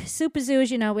 Super Zoo,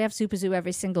 as you know, we have Super Zoo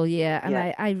every single year. And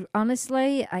I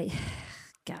honestly,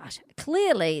 gosh,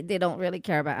 clearly they don't really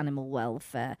care about animal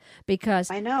welfare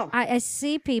because I know. I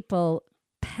see people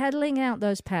peddling out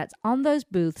those pets on those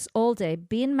booths all day,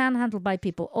 being manhandled by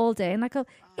people all day. And I go,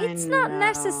 it's not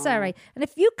necessary. And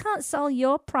if you can't sell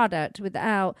your product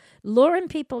without luring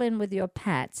people in with your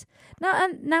pet.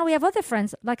 Now we have other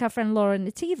friends, like our friend Laura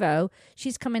Nativo.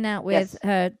 She's coming out with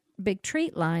her big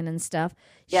treat line and stuff.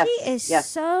 Yes. She is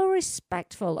so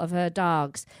respectful of her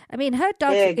dogs. I mean, her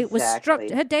dogs, it was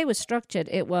her day was structured.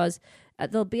 It was,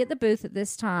 they'll be at the booth at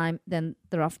this time, then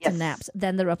they're off to naps,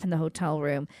 then they're up in the hotel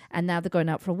room, and now they're going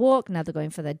out for a walk, now they're going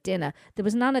for their dinner. There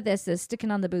was none of this, they're sticking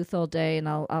on the booth all day, and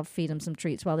I'll feed them some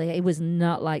treats while it was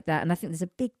not like that. And I think there's a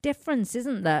big difference,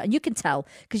 isn't there? And you can tell,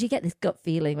 because you get this gut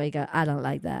feeling where you go, I don't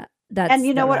like that. And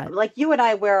you know what? Right. Like you and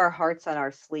I wear our hearts on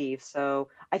our sleeves. So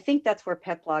I think that's where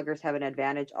pet bloggers have an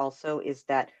advantage also, is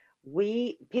that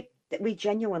we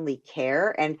genuinely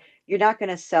care, and you're not going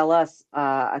to sell us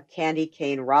a candy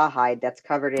cane rawhide that's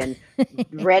covered in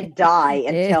red dye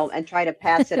and try to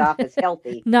pass it off as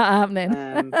healthy. Not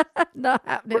happening. Not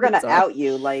happening. We're going to out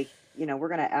you, like, we're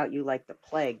going to out you like the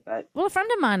plague. But well, a friend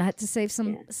of mine had to save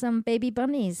some baby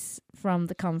bunnies from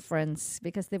the conference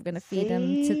because they were going to feed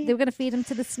them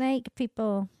to the snake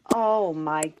people. Oh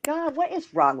my God, what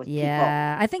is wrong with people?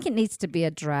 Yeah, I think it needs to be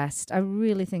addressed. I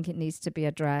really think it needs to be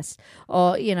addressed.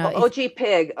 Or OG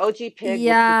Pig.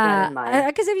 Yeah,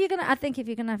 because if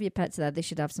you're gonna have your pets there, they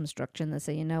should have some structure and they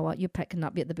say, you know what, your pet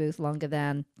cannot be at the booth longer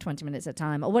than 20 minutes at a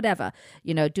time or whatever.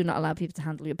 Do not allow people to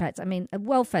handle your pets. I mean,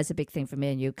 welfare's a big thing for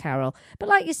me and you, Carol. But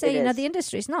like you say, the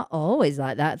industry, it's not always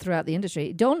like that throughout the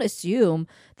industry. Don't assume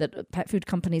that pet food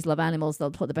companies love animals. They'll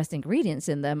put the best ingredients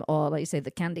in them, or like you say,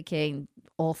 the candy cane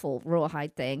awful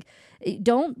rawhide thing.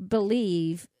 Don't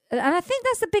believe, and I think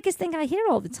that's the biggest thing I hear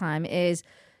all the time is,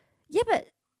 yeah,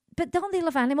 but don't they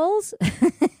love animals?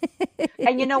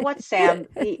 And you know what, Sam?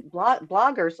 The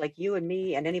bloggers like you and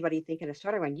me and anybody thinking of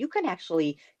starting one, you can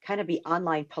actually kind of be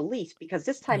online police because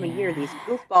this time of year, these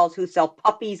goofballs who sell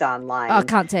puppies online, I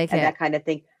can't take and that kind of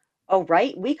thing. Oh,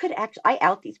 right. We could I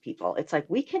out these people. It's like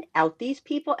we can out these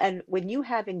people. And when you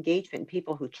have engagement,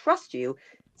 people who trust you,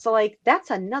 so like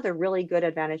that's another really good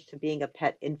advantage to being a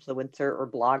pet influencer or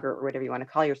blogger or whatever you want to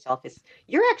call yourself is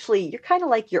you're kind of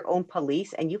like your own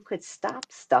police and you could stop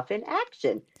stuff in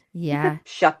action. Yeah. You could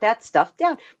shut that stuff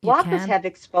down. Bloggers have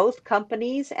exposed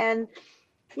companies and,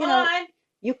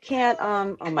 you can't,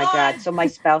 oh my God. So my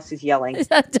spouse is yelling. Is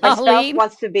that Darlene? My spouse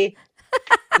wants to be.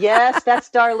 Yes, that's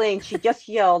Darlene. She just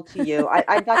yelled to you.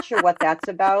 I'm not sure what that's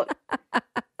about.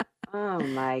 Oh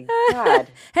my God!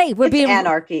 Hey, it's being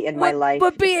anarchy in my life.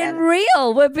 We're being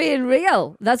real. We're being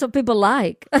real. That's what people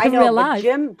like. I know. Real But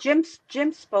life.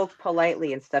 Jim spoke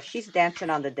politely and stuff. She's dancing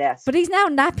on the desk. But he's now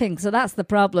napping, so that's the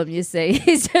problem. You see,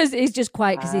 he's just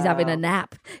quiet because he's having a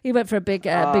nap. He went for a big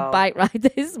bike ride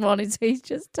this morning, so he's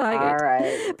just tired. All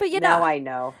right. But now I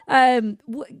know. Can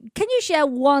you share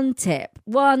one tip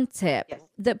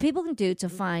that people can do to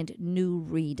find new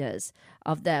readers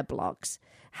of their blogs?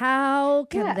 How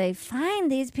can they find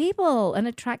these people and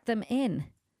attract them in?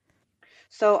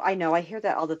 So I know I hear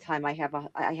that all the time. I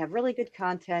have really good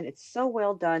content. It's so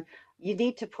well done. You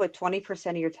need to put 20%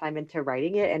 of your time into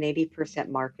writing it and 80%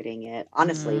 marketing it.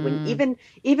 Honestly, when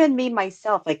even me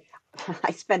myself, like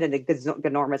I spend an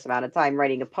enormous amount of time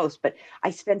writing a post, but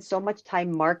I spend so much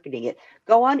time marketing it.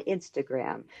 Go on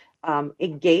Instagram.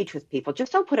 Engage with people.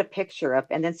 Just don't put a picture up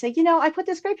and then say, I put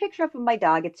this great picture up of my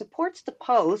dog. It supports the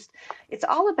post. It's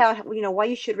all about, why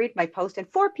you should read my post. And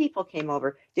 4 people came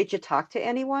over. Did you talk to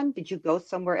anyone? Did you go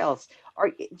somewhere else? Or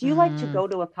do you like to go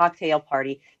to a cocktail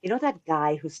party? That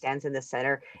guy who stands in the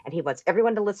center and he wants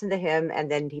everyone to listen to him and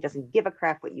then he doesn't give a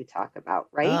crap what you talk about,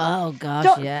 right? Oh, gosh,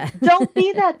 Don't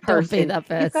be that person. Don't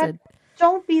be that person.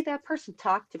 Don't be that person.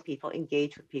 Talk to people,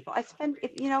 engage with people.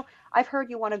 I've heard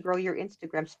you want to grow your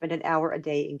Instagram, spend an hour a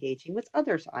day engaging with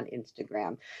others on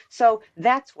Instagram. So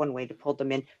that's one way to pull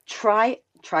them in. Try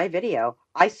video.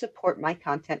 I support my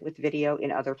content with video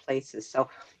in other places. So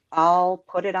I'll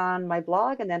put it on my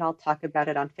blog and then I'll talk about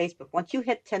it on Facebook. Once you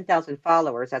hit 10,000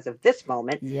 followers as of this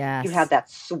moment, you have that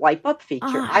swipe up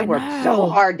feature. I worked so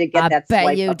hard to get that swipe up feature.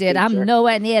 I bet you did. I'm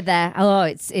nowhere near there. Oh,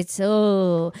 it's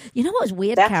you know what's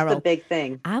weird, Carol? That's the big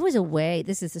thing. I was away.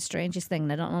 This is the strangest thing,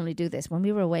 and I don't normally do this. When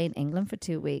we were away in England for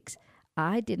 2 weeks,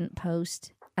 I didn't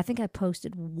post. I think I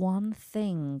posted one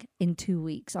thing in 2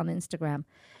 weeks on Instagram,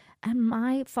 and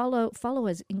my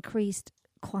followers increased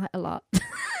quite a lot.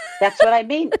 That's what I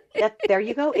mean. There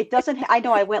you go. It doesn't. I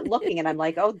know. I went looking, and I'm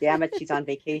like, oh, damn it, she's on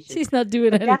vacation. She's not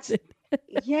doing anything.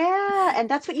 Yeah, and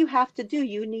that's what you have to do.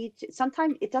 You need to.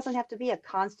 Sometimes it doesn't have to be a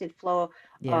constant flow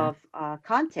of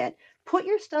content. Put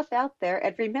your stuff out there,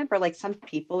 and remember, like some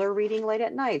people are reading late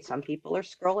at night, some people are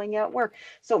scrolling at work.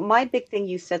 So my big thing,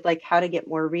 you said, like how to get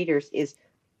more readers is.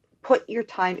 Put your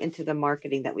time into the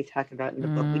marketing that we talk about in the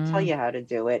book. We tell you how to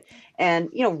do it and,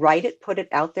 write it, put it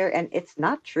out there. And it's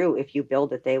not true. If you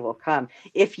build it, they will come.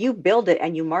 If you build it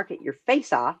and you market your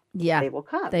face off, they will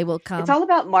come. They will come. It's all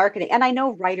about marketing. And I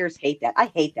know writers hate that.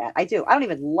 I hate that. I do. I don't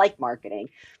even like marketing,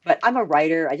 but I'm a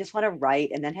writer. I just want to write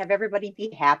and then have everybody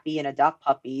be happy and adopt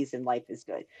puppies and life is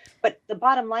good. But the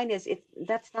bottom line is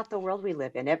that's not the world we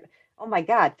live in. Oh my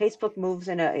God, Facebook moves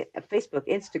in Facebook,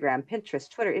 Instagram, Pinterest,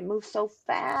 Twitter. It moves so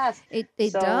fast. It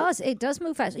does. It does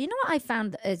move fast. You know what I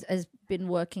found has been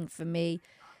working for me?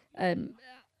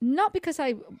 Not because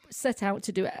I set out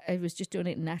to do it. I was just doing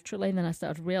it naturally. And then I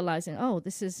started realizing, oh,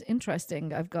 this is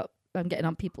interesting. I'm getting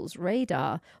on people's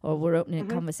radar or we're opening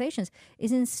conversations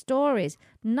is in stories.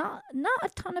 Not a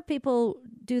ton of people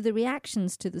do the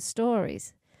reactions to the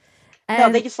stories. No,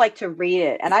 they just like to read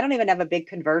it. And I don't even have a big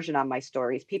conversion on my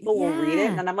stories. People will read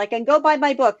it. And I'm like, and go buy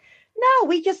my book.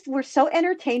 No, we're so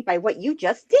entertained by what you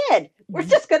just did. We're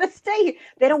just going to stay here.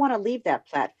 They don't want to leave that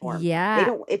platform. Yeah. They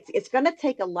don't, it's going to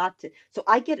take a lot so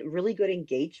I get really good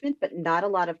engagement, but not a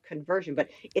lot of conversion. But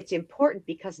it's important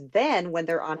because then when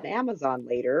they're on Amazon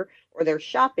later or they're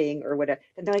shopping or whatever,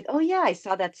 then they're like, oh yeah, I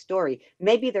saw that story.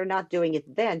 Maybe they're not doing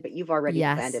it then, but you've already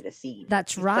planted a seed.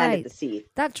 That's You've right. Planted the seed.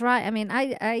 That's right. I mean,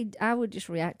 I would just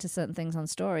react to certain things on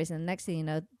stories, and the next thing you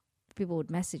know, people would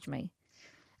message me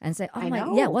and say, "Oh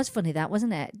yeah, it was funny, that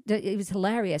wasn't it? It was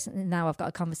hilarious." And now I've got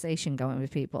a conversation going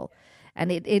with people,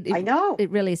 and I know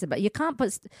it really is about. You can't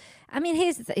put. I mean,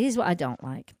 here's what I don't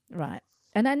like, right?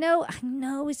 And I know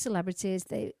with celebrities,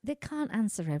 they can't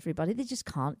answer everybody. They just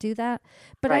can't do that.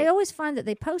 But I always find that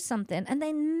they post something and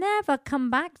they never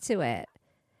come back to it.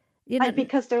 You know,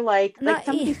 because they're like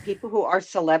some of these people who are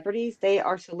celebrities, they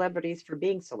are celebrities for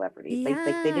being celebrities. Yeah.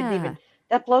 They didn't even.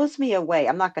 That blows me away.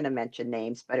 I'm not going to mention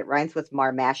names, but it rhymes with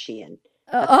Marmashian.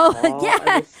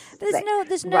 Yeah.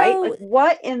 There's no. Right? Like,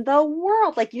 what in the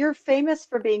world? Like, you're famous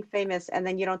for being famous, and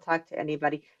then you don't talk to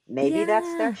anybody. Maybe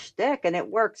that's their shtick, and it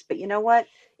works. But you know what?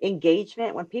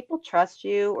 Engagement, when people trust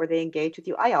you or they engage with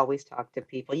you, I always talk to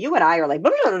people. You and I are like,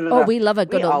 we love a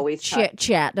good old chit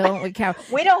chat, don't we, Carol?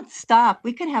 We don't stop.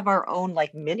 We could have our own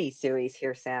like mini series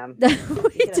here, Sam.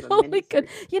 We totally could.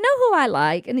 You know who I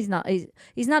like, and he's not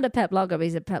a pet blogger, but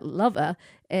he's a pet lover.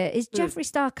 Is Jeffree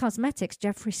Star Cosmetics.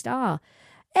 Jeffree Star,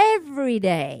 every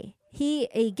day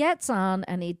he gets on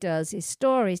and he does his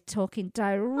stories talking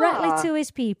directly to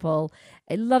his people.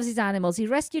 He loves his animals. He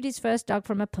rescued his first dog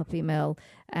from a puppy mill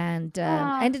and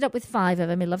ended up with 5 of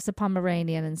them. He loves the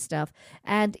Pomeranian and stuff.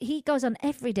 And he goes on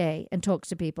every day and talks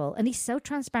to people. And he's so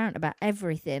transparent about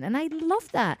everything. And I love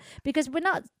that because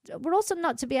we're also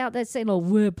not to be out there saying, oh,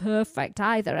 we're perfect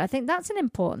either. I think that's an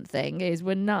important thing is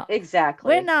we're not. Exactly.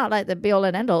 We're not like the be all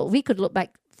and end all. We could look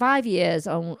back 5 years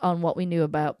on what we knew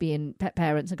about being pet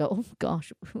parents and go, oh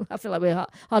gosh, I feel like we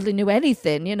hardly knew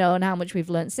anything, and how much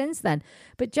we've learned since then.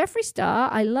 But Jeffree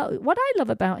Star, what I love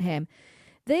about him,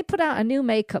 they put out a new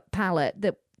makeup palette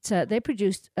that they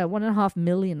produced 1.5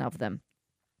 million of them.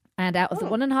 And out of the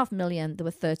 1.5 million, there were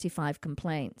 35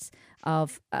 complaints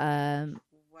of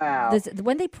wow.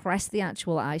 When they press the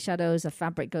actual eyeshadows, a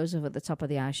fabric goes over the top of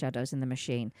the eyeshadows in the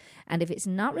machine. And if it's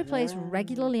not replaced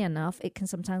regularly enough, it can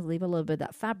sometimes leave a little bit of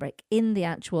that fabric in the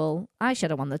actual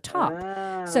eyeshadow on the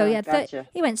top. So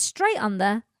he went straight on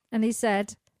there and he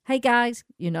said, hey guys,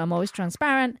 I'm always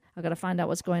transparent. I've got to find out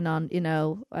what's going on,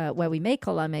 where we make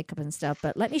all our makeup and stuff.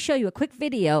 But let me show you a quick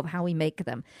video of how we make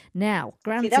them. Now,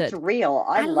 granted, that's real.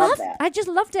 I love that. I just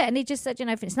loved it. And he just said,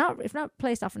 if it's not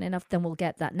placed often enough, then we'll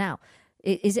get that. Now,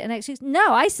 is it an excuse?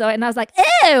 No, I saw it and I was like,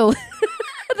 ew.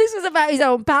 This was about his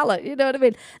own palette. You know what I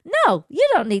mean? No, you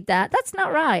don't need that. That's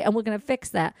not right. And we're going to fix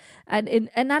that. And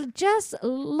I just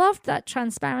loved that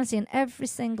transparency. And every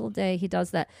single day he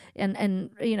does that. And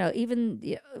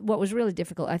even what was really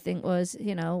difficult, I think, was,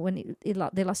 when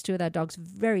they lost 2 of their dogs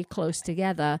very close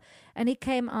together. And he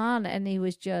came on and he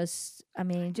was just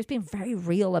being very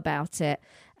real about it.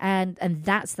 And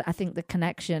that's, I think, the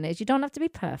connection is you don't have to be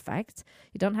perfect.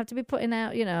 You don't have to be putting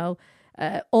out,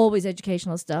 always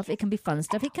educational stuff. It can be fun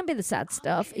stuff. It can be the sad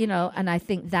stuff, and I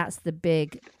think that's the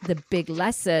big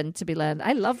lesson to be learned.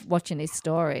 I love watching his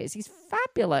stories. He's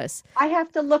fabulous. I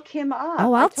have to look him up.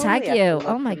 Oh, I'll tag you.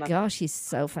 Oh my gosh, he's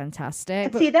so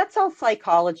fantastic. But see, that's all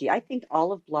psychology. I think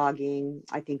all of blogging,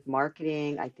 I think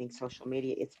marketing, I think social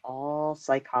media, it's all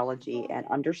psychology. And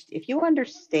if you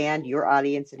understand your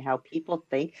audience and how people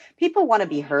think, people want to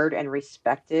be heard and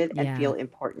respected and feel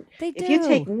important. They do. If you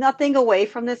take nothing away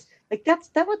from this, like that's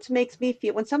what makes me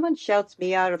feel when someone shouts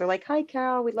me out or they're like, hi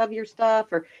Carol, we love your stuff,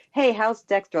 or hey, how's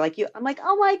Dexter? Like I'm like,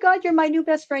 oh my God, you're my new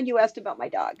best friend. You asked about my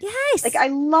dog. Yes. Like I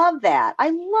love that.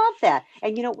 And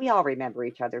we all remember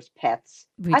each other's pets.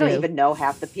 I don't even know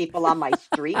half the people on my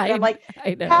street. I'm like,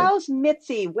 how's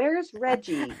Mitzi? Where's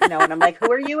Reggie? And I'm like, who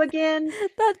are you again?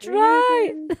 That's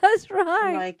right. That's right.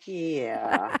 I'm like,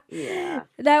 yeah.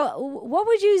 Now, what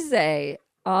would you say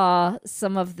are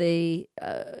some of the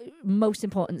most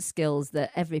important skills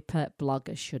that every pet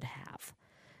blogger should have?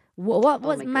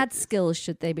 What mad skills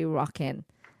should they be rocking,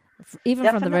 even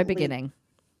from the very beginning?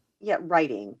 Yeah,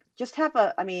 writing. Just have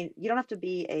you don't have to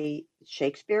be a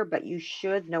Shakespeare, but you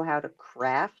should know how to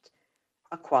craft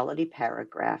a quality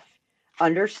paragraph.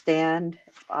 Understand,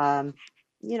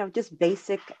 just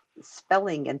basic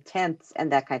spelling and tense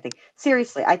and that kind of thing.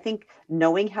 Seriously, I think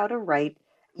knowing how to write,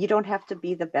 you don't have to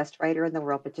be the best writer in the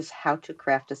world, but just how to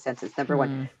craft a sentence. Number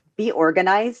one, be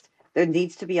organized. There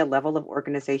needs to be a level of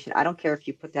organization. I don't care if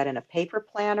you put that in a paper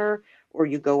planner or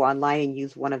you go online and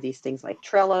use one of these things like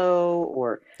Trello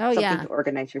or something to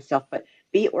organize yourself. But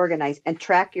be organized and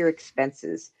track your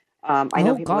expenses. I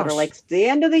know people that are like, it's the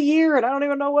end of the year and I don't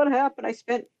even know what happened. I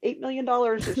spent $8 million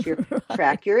this year. Right.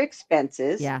 Track your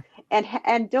expenses. Yeah.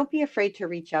 And don't be afraid to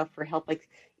reach out for help. Like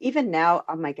even now,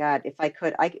 oh my God, if I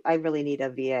could, I really need a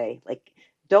VA. Like,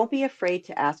 don't be afraid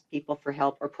to ask people for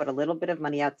help or put a little bit of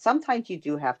money out. Sometimes you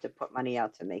do have to put money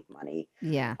out to make money.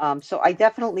 Yeah. So I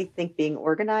definitely think being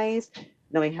organized,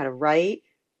 knowing how to write,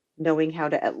 knowing how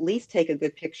to at least take a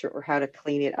good picture or how to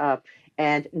clean it up,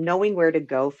 and knowing where to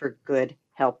go for good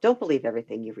help. Don't believe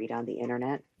everything you read on the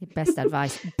internet. Best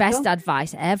advice. Best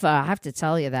advice ever. I have to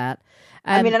tell you that.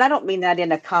 I mean, and I don't mean that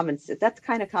in a common sense. That's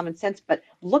kind of common sense, but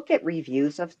look at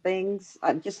reviews of things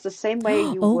just the same way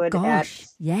you would at,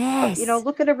 yes.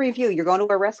 Look at a review. You're going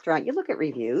to a restaurant, you look at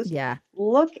reviews. Yeah.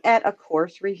 Look at a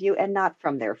course review and not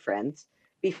from their friends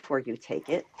before you take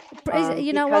it.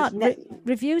 You know what?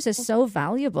 Reviews are so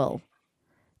valuable.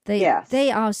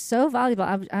 They are so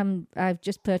valuable. I've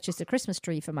just purchased a Christmas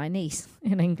tree for my niece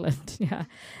in England. Yeah.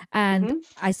 And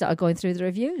I started going through the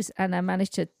reviews and I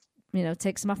managed to,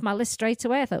 take some off my list straight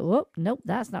away. I thought, nope,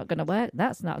 that's not going to work.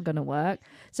 That's not going to work.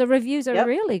 So reviews are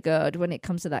really good when it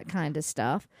comes to that kind of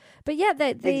stuff. But yeah,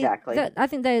 exactly. I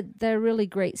think they're really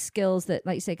great skills that,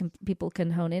 like you say, people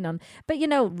can hone in on. But,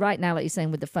 right now, like you're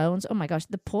saying with the phones, oh my gosh,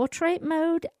 the portrait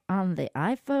mode on the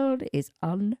iPhone is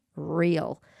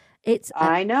unreal.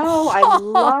 I know. I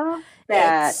love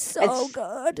that. It's so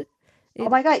good. Oh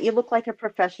my God, you look like a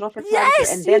professional photographer.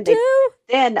 Yes, and then you do.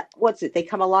 Then what's it? They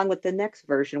come along with the next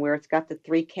version where it's got the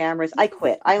 3 cameras. I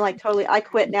quit. I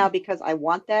quit now because I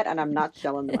want that and I'm not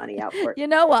shelling the money out for it. You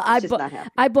know what?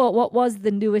 I bought what was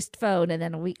the newest phone, and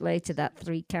then a week later that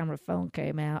 3-camera phone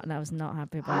came out, and I was not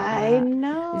happy about that. I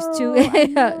know. It was too.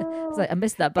 It's like I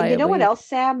missed that by. And you know what else,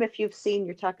 Sam? If you've seen,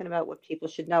 you're talking about what people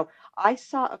should know. I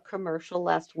saw a commercial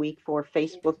last week for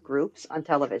Facebook groups on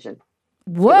television.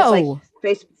 Whoa!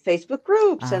 Like Facebook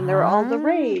groups, and they're all the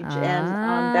rage, and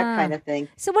that kind of thing.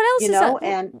 So what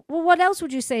else what else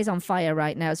would you say is on fire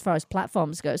right now as far as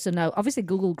platforms go? So no, obviously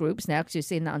Google Groups now because you've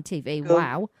seen that on TV.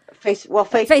 Wow.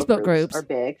 Facebook groups are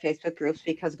big. Facebook groups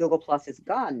because Google Plus is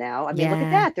gone now. I mean, look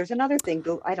at that. There's another thing.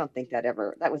 I don't think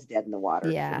that was dead in the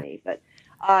water for me, but.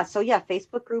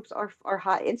 Facebook groups are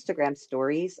hot. Instagram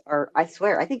stories are, I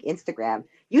swear, I think Instagram,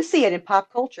 you see it in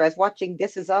pop culture. I was watching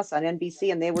This Is Us on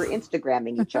NBC and they were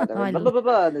Instagramming each other in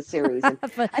the series. And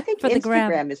I think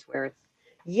Instagram is where it's,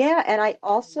 and I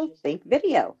also think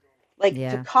video,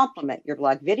 to complement your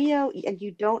blog video. And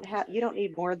you don't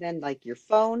need more than like your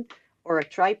phone or a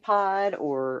tripod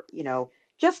or,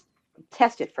 just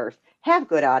test it first. Have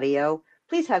good audio.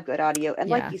 Please have good audio. And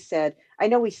like you said, I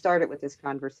know we started with this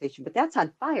conversation, but that's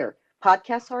on fire.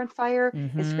 Podcasts are on fire.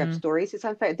 Instagram stories is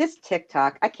on fire. This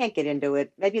TikTok, I can't get into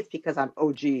it. Maybe it's because I'm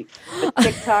OG, but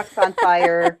TikTok's on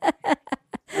fire.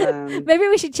 Maybe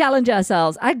we should challenge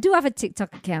ourselves. I do have a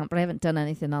TikTok account, but I haven't done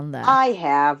anything on there. I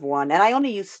have one, and I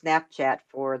only use Snapchat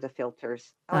for the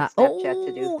filters. I want Snapchat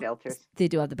to do filters. They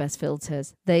do have the best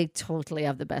filters. They totally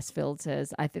have the best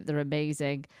filters. I think they're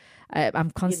amazing.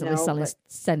 I'm constantly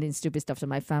sending stupid stuff to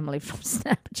my family from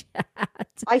Snapchat.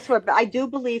 I swear, but I do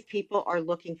believe people are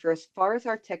looking for, as far as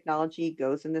our technology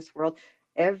goes in this world,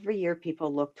 every year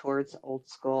people look towards old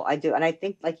school. I do. And I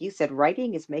think, like you said,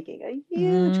 writing is making a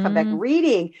huge comeback.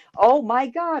 Reading. Oh my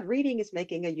God. Reading is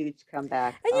making a huge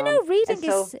comeback. And reading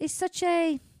is such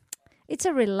it's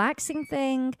a relaxing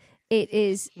thing. It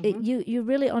is, you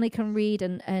really only can read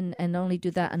and only do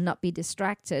that and not be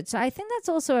distracted. So I think that's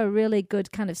also a really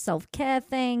good kind of self-care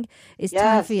thing. It's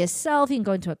time for yourself. You can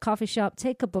go into a coffee shop,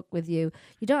 take a book with you.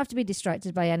 You don't have to be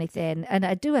distracted by anything. And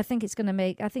I think it's going to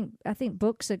make, I think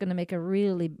books are going to make a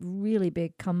really, really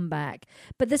big comeback.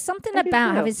 But there's something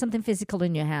about having something physical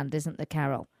in your hand, isn't there,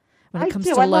 Carol? When it comes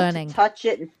to learning. Love to touch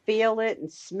it and feel it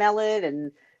and smell it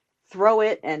and throw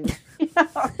it and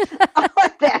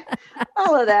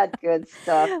all of that good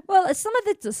stuff. Well, some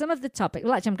of the topic.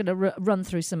 Well, actually, I'm going to run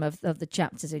through some of the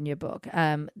chapters in your book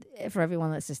for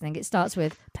everyone that's listening. It starts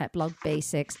with pet blog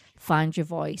basics, find your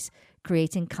voice,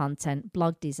 creating content,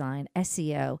 blog design,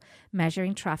 SEO,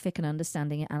 measuring traffic and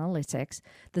understanding analytics,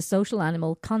 the social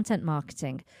animal, content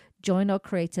marketing, join or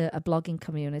create a blogging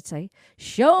community,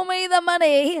 show me the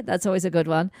money, that's always a good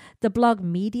one, the blog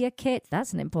media kit,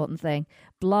 that's an important thing,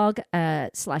 blog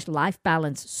 / life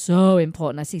balance, so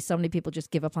important. I see so many people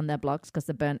just give up on their blogs because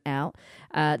they're burnt out.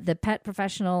 The pet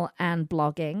professional and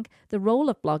blogging, the role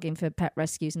of blogging for pet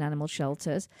rescues and animal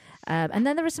shelters, and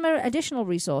then there are some additional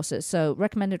resources. So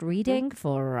recommended reading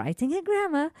for writing and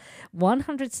grammar,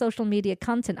 100 social media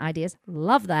content ideas,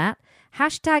 love that,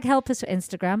 hashtag helpers for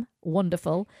Instagram,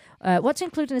 wonderful, what to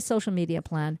include in a social media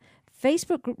plan,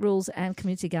 Facebook group rules and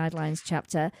community guidelines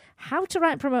chapter, how to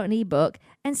write and promote an ebook,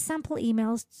 and sample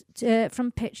emails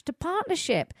from pitch to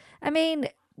partnership. I mean,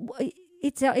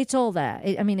 it's all there.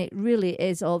 It really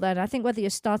is all there. And I think whether you're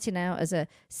starting out as a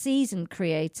seasoned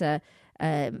creator,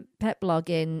 pet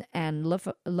blogging and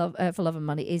for love and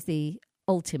money is the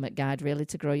ultimate guide, really,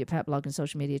 to grow your pet blog and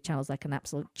social media channels like an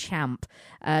absolute champ.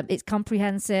 It's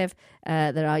comprehensive.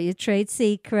 There are your trade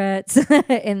secrets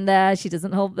in there. She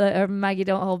doesn't Maggie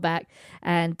don't hold back.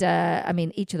 And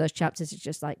each of those chapters is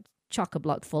just like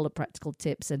chock-a-block full of practical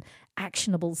tips and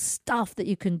actionable stuff that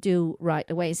you can do right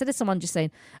away. Instead of someone just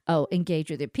saying, oh,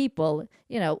 engage with your people,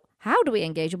 how do we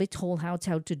engage? You'll be told how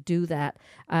to do that.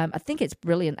 I think it's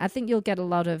brilliant. I think you'll get a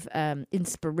lot of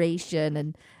inspiration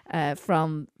and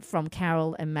from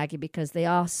Carol and Maggie, because they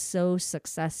are so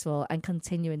successful and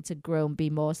continuing to grow and be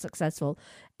more successful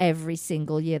every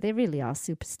single year. They really are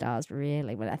superstars,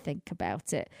 really, when I think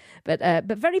about it. But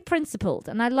very principled,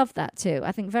 and I love that too.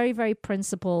 I think very, very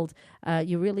principled.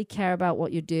 You really care about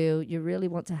what you do. You really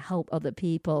want to help other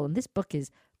people, and this book is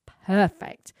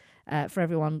perfect for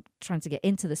everyone trying to get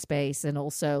into the space and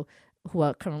also who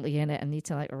are currently in it and need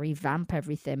to revamp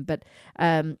everything. But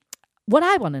what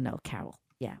I want to know, Carol,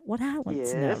 what I want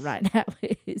to know right now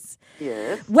is,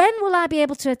 when will I be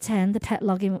able to attend the Pet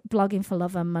Blogging for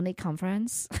Love and Money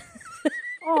conference?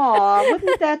 Oh,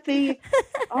 wouldn't that be?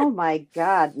 Oh my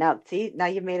God! Now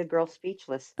you made a girl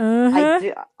speechless.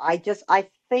 I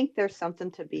think there's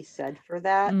something to be said for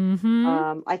that.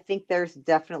 Mm-hmm. I think there's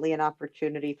definitely an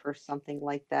opportunity for something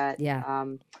like that. Yeah.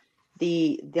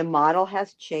 The model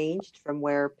has changed from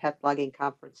where pet blogging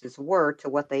conferences were to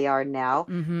what they are now.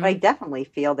 Mm-hmm. But I definitely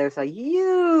feel there's a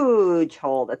huge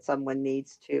hole that someone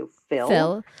needs to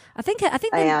fill. I think the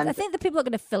people that are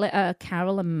going to fill it are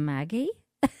Carol and Maggie.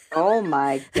 Oh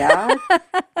my God!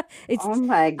 Oh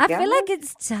my God! I feel like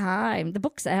it's time. The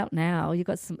book's out now. You've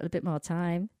got a bit more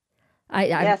time.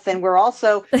 Yes, and we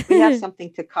have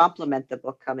something to complement the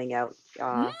book coming out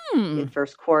in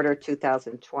first quarter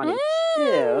 2022.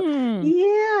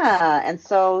 Yeah, and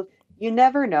so you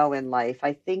never know in life.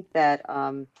 I think that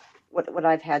what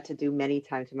I've had to do many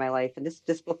times in my life, and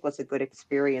this book was a good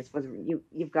experience, was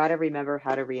you've got to remember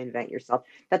how to reinvent yourself.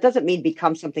 That doesn't mean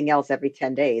become something else every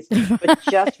 10 days, but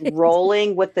just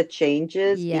rolling with the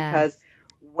changes. Yeah. Because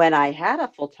when I had a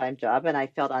full-time job and I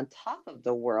felt on top of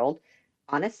the world,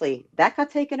 honestly, that got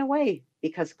taken away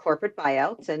because corporate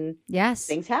buyouts and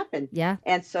things happen. Yeah.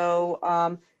 And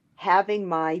so having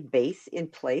my base in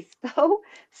place, though,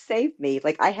 saved me.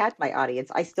 Like, I had my audience.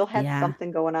 I still had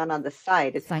something going on the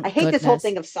side. I hate this whole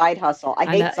thing of side hustle. I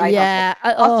hate side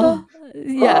hustle.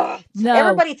 No.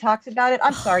 Everybody talks about it.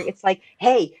 I'm sorry. It's like,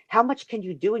 hey, how much can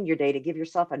you do in your day to give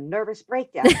yourself a nervous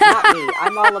breakdown? Not me.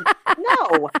 I'm all of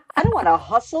no. I don't want to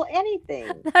hustle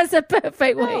anything. That's a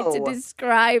perfect way to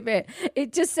describe it.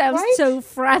 It just sounds so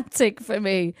frantic for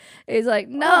me. It's like,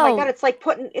 no. Oh my God,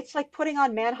 it's like putting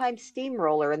on Mannheim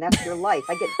Steamroller, and that's your life.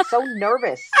 I get so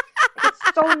nervous.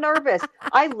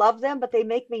 I love them, but they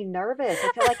make me nervous.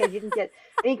 I feel like I didn't get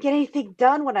anything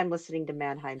done when I'm listening to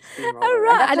Mannheim Steamroller.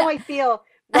 Right. And that's how I feel.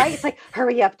 Right? It's like,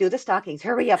 hurry up, do the stockings.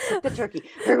 Hurry up, cook the turkey.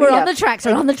 We're on the tracks.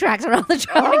 We're on the tracks.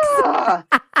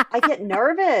 I get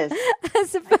nervous.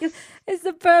 It's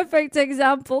the perfect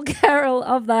example, Carol,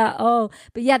 of that. Oh,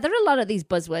 but yeah, there are a lot of these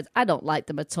buzzwords. I don't like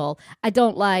them at all. I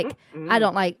don't like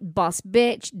boss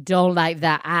bitch. Don't like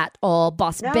that at all.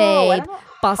 Boss babe.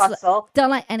 Boss hustle. Don't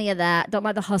like any of that. Don't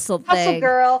like the hustle thing. Hustle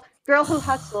girl. Girl who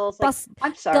hustles. Like,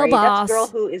 I'm sorry. That's girl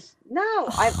who is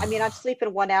I'm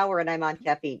sleeping 1 hour and I'm on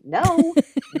caffeine. No.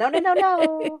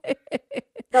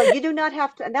 No, you do not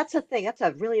have to. And that's the thing. That's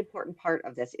a really important part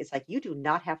of this. It's like, you do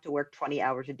not have to work 20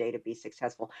 hours a day to be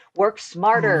successful. Work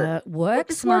smarter.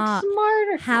 Work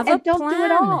smarter. Have a plan. Don't do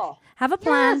it all. Have a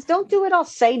plan. Yes, don't do it all.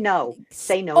 Say no.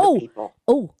 Say no to people.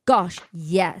 Oh, gosh.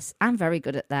 Yes. I'm very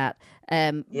good at that.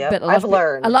 But I've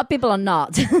learned. A lot of people are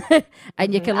not.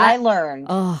 And you can I learned.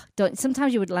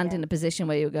 Sometimes you would land in a position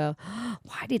where you go,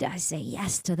 why did I say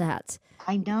yes to that?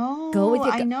 I know. Go with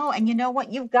your I know. And you know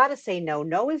what? You've got to say no.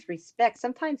 No is respect.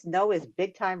 Sometimes no is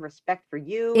big time respect for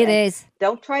you. It is.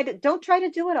 Don't try to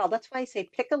do it all. That's why I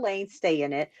say pick a lane, stay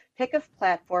in it, pick a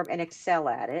platform and excel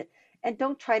at it. And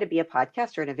don't try to be a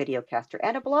podcaster and a videocaster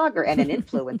and a blogger and an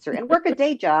influencer and work a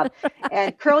day job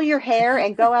and curl your hair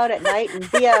and go out at night and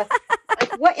be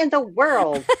what in the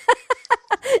world?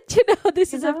 Do you know,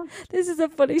 this is a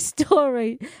funny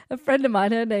story. A friend of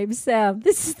mine, her name's Sam.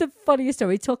 This is the funniest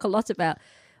story. We talk a lot about,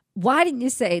 why didn't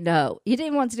you say no? You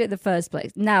didn't want to do it in the first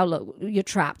place. Now look, you're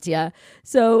trapped, yeah?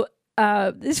 So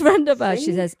this friend of ours,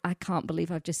 she says, I can't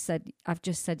believe I've just said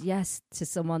yes to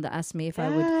someone that asked me if I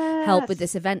would help with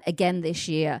this event again this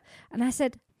year. And I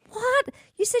said, what?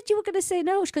 You said you were going to say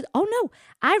no. She goes, oh no,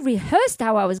 I rehearsed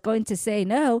how I was going to say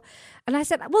no. And I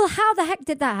said, well, how the heck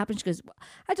did that happen? She goes,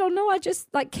 I don't know. I just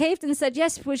like caved and said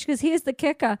yes, which because here's the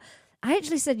kicker. I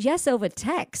actually said yes over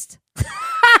text.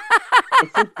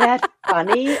 Isn't that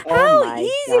funny? Oh, how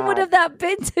easy would have that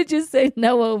been to just say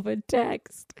no over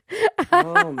text?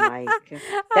 Oh my God.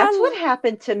 That's what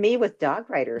happened to me with dog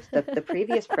writers. The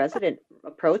previous president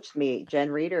approached me, Jen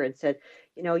Reeder, and said,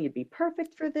 you'd be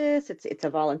perfect for this. It's a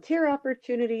volunteer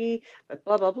opportunity, but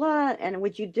blah, blah, blah. And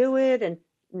would you do it? And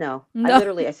no.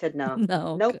 I said no.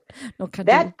 No. Nope. No,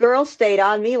 that girl stayed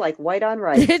on me like white on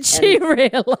rice. Did she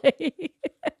really?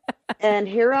 And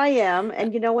here I am.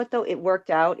 And you know what, though? It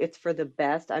worked out. It's for the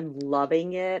best. I'm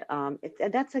loving it. And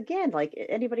that's, again, like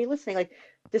anybody listening, like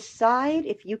decide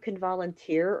if you can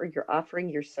volunteer or you're offering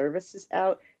your services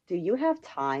out. Do you have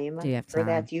time for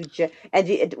that?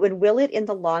 Will it in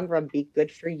the long run be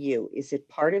good for you? Is it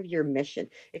part of your mission?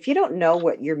 If you don't know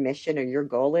what your mission or your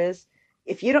goal is,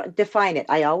 if you don't define it,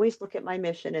 I always look at my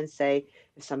mission and say,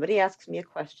 if somebody asks me a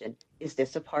question, is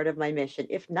this a part of my mission?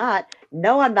 If not,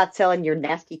 no, I'm not selling your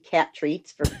nasty cat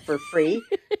treats for free.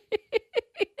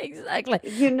 Exactly.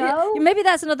 Maybe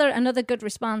that's another good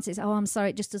response is, oh, I'm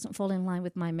sorry, it just doesn't fall in line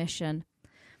with my mission.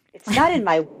 It's not in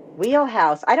my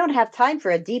wheelhouse. I don't have time for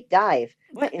a deep dive.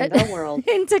 What in the world?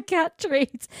 Into cat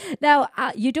treats. Now,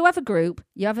 you do have a group.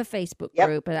 You have a Facebook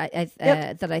group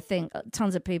that I think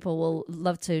tons of people will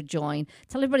love to join.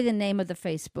 Tell everybody the name of the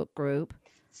Facebook group.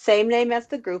 Same name as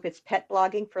the group. It's Pet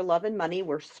Blogging for Love and Money.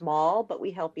 We're small, but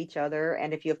we help each other.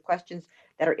 And if you have questions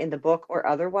that are in the book or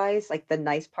otherwise, like the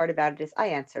nice part about it is I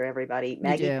answer everybody.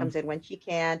 Maggie comes in when she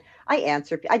can. I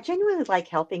answer. I genuinely like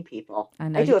helping people. I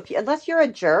know. I do. Unless you're a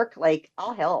jerk, like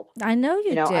I'll help. I know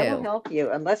you do. I will help you.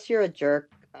 Unless you're a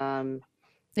jerk, I'll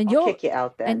kick you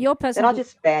out then. And your person. Then I'll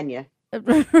just ban you.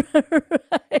 Right.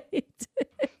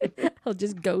 I'll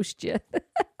just ghost you. Is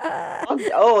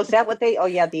that what they? The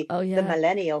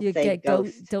millennials say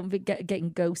ghost. Don't be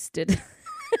getting ghosted.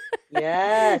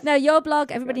 Yes. Now, your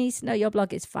blog, everybody needs to know your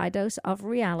blog is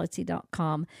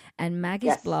fidosofreality.com and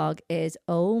Maggie's blog is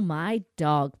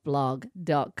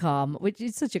ohmydogblog.com, which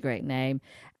is such a great name.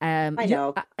 I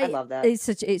know. I love that.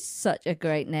 It's such a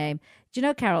great name. Do you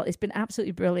know, Carol, it's been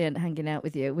absolutely brilliant hanging out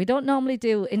with you. We don't normally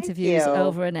do interviews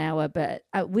over an hour, but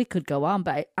we could go on.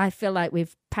 But I feel like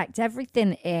we've packed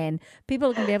everything in.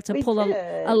 People are going to be able to pull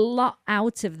a lot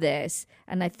out of this.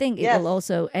 And I think it will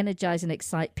also energize and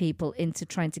excite people into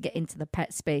trying to get into the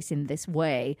pet space in this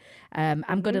way.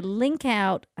 I'm going to link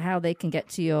out how they can get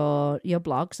to your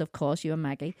blogs, of course, you and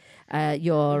Maggie, how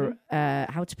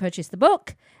to purchase the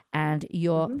book, and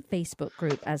your Facebook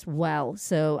group as well.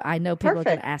 So I know people are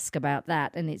going to ask about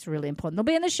that, and it's really important. They'll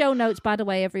be in the show notes, by the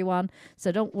way, everyone.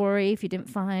 So don't worry if you didn't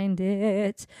find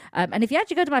it. And if you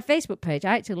actually go to my Facebook page,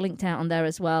 I actually linked out on there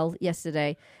as well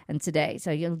yesterday and today. So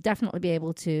you'll definitely be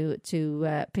able to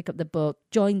pick up the book,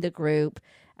 join the group,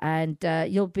 and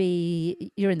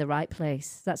you're in the right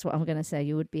place. That's what I'm going to say.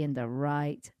 You would be in the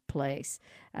right place.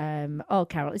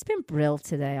 Carol, it's been brilliant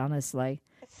today, honestly.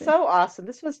 So awesome.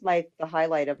 This was the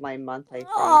highlight of my month, I think.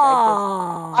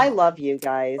 I love you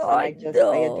guys. I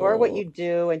adore what you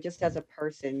do. And just as a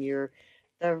person, you're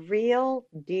the real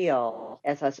deal,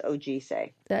 as us OG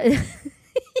say. The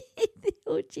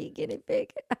OG guinea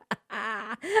pig.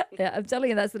 Yeah, I'm telling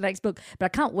you, that's the next book. But I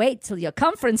can't wait till your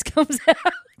conference comes out.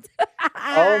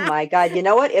 Oh my God. You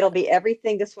know what? It'll be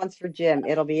everything. This one's for Jim.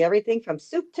 It'll be everything from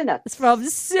soup to nuts. From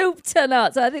soup to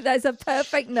nuts. I think that's a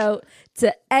perfect note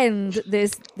to end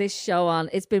this show on.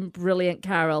 It's been brilliant,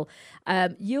 Carol.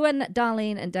 You and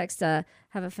Darlene and Dexter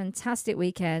have a fantastic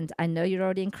weekend. I know you're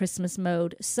already in Christmas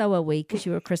mode. So are we, because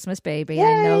you're a Christmas baby. Yay!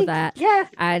 I know that. Yeah.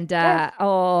 And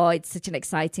it's such an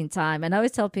exciting time. And I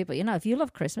always tell people, if you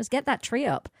love Christmas, get that tree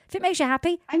up. If it makes you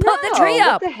happy, put the tree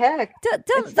up. What the heck?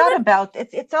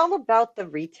 It's all about the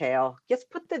retail. Just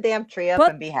put the damn tree up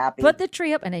and be happy. Put the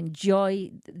tree up and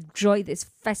enjoy this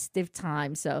festive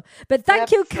time. But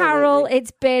thank you, Carol.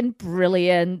 It's been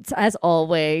brilliant as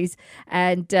always.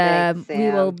 And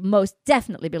we will most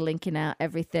definitely be linking out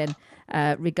everything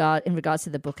in regards to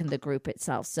the book and the group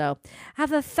itself. So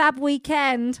have a fab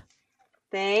weekend.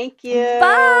 Thank you.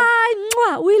 Bye.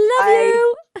 Mwah. We love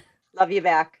you. Love you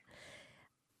back.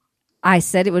 I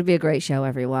said it would be a great show,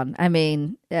 everyone. I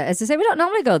mean, as I say, we don't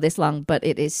normally go this long, but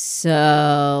it is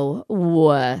so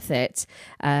worth it.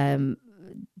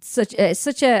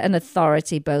 Such an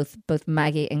authority, both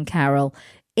Maggie and Carol,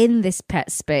 in this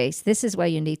pet space, this is where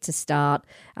you need to start.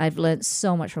 I've learned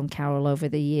so much from Carol over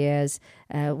the years.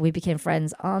 We became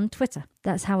friends on Twitter.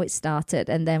 That's how it started.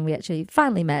 And then we actually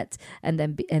finally met and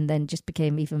then just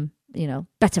became even,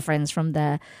 better friends from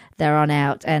there on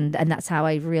out. And that's how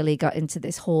I really got into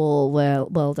this whole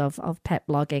world of pet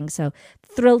blogging. So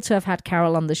thrilled to have had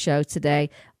Carol on the show today.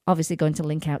 Obviously going to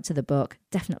link out to the book.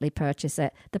 Definitely purchase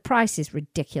it. The price is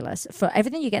ridiculous. For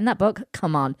everything you get in that book,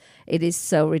 come on. It is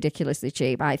so ridiculously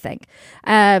cheap, I think.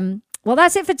 Well,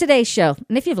 that's it for today's show.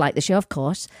 And if you've liked the show, of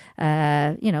course,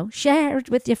 share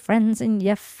it with your friends and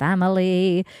your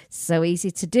family. So easy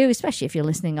to do, especially if you're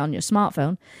listening on your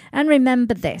smartphone. And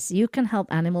remember this, you can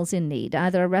help animals in need,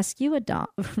 either a rescuer,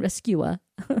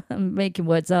 I'm making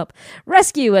words up,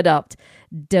 rescue, adopt,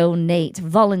 donate,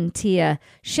 volunteer,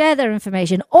 share their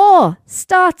information, or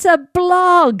start a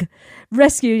blog.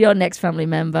 Rescue your next family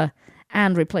member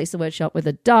and replace the word shop with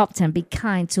adopt, and be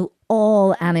kind to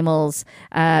all animals.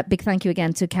 Big thank you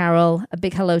again to Carol. A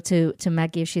big hello to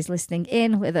Maggie if she's listening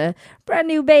in with a brand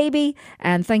new baby.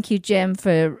 And thank you, Jim,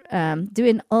 for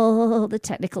doing all the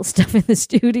technical stuff in the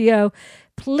studio.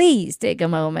 Please take a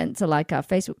moment to like our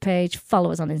Facebook page,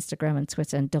 follow us on Instagram and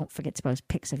Twitter, and don't forget to post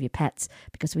pics of your pets,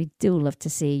 because we do love to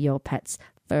see your pets'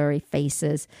 furry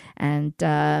faces. And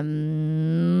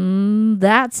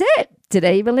that's it.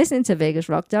 Today you've been listening to Vegas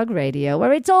Rock Dog Radio,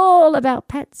 where it's all about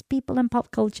pets, people, and pop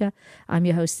culture. I'm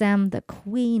your host, Sam, the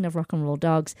queen of rock and roll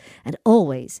dogs. And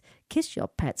always kiss your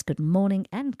pets good morning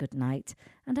and good night.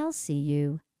 And I'll see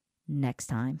you next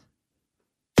time.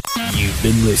 You've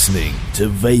been listening to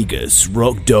Vegas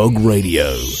Rock Dog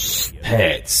Radio.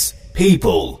 Pets,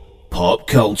 people, pop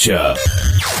culture.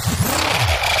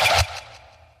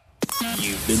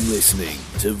 You've been listening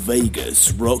to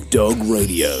Vegas Rock Dog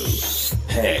Radio.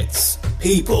 Pets,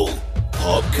 people,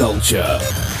 pop culture.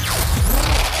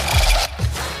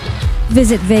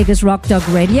 Visit Vegas Rock Dog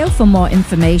Radio for more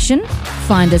information.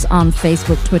 Find us on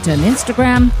Facebook, Twitter, and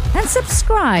Instagram. And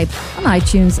subscribe on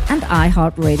iTunes and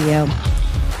iHeartRadio.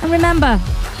 And remember,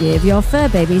 give your fur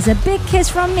babies a big kiss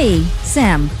from me,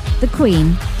 Sam, the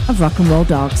queen of rock and roll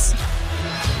dogs.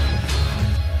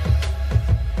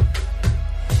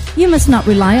 You must not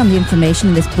rely on the information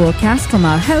in this broadcast from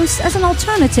our hosts as an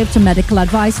alternative to medical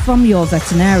advice from your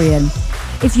veterinarian.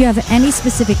 If you have any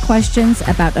specific questions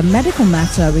about a medical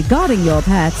matter regarding your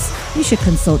pets, you should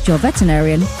consult your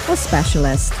veterinarian or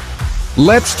specialist.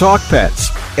 Let's Talk Pets,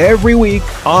 every week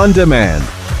on demand,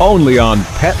 only on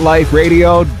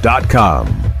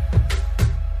PetLifeRadio.com.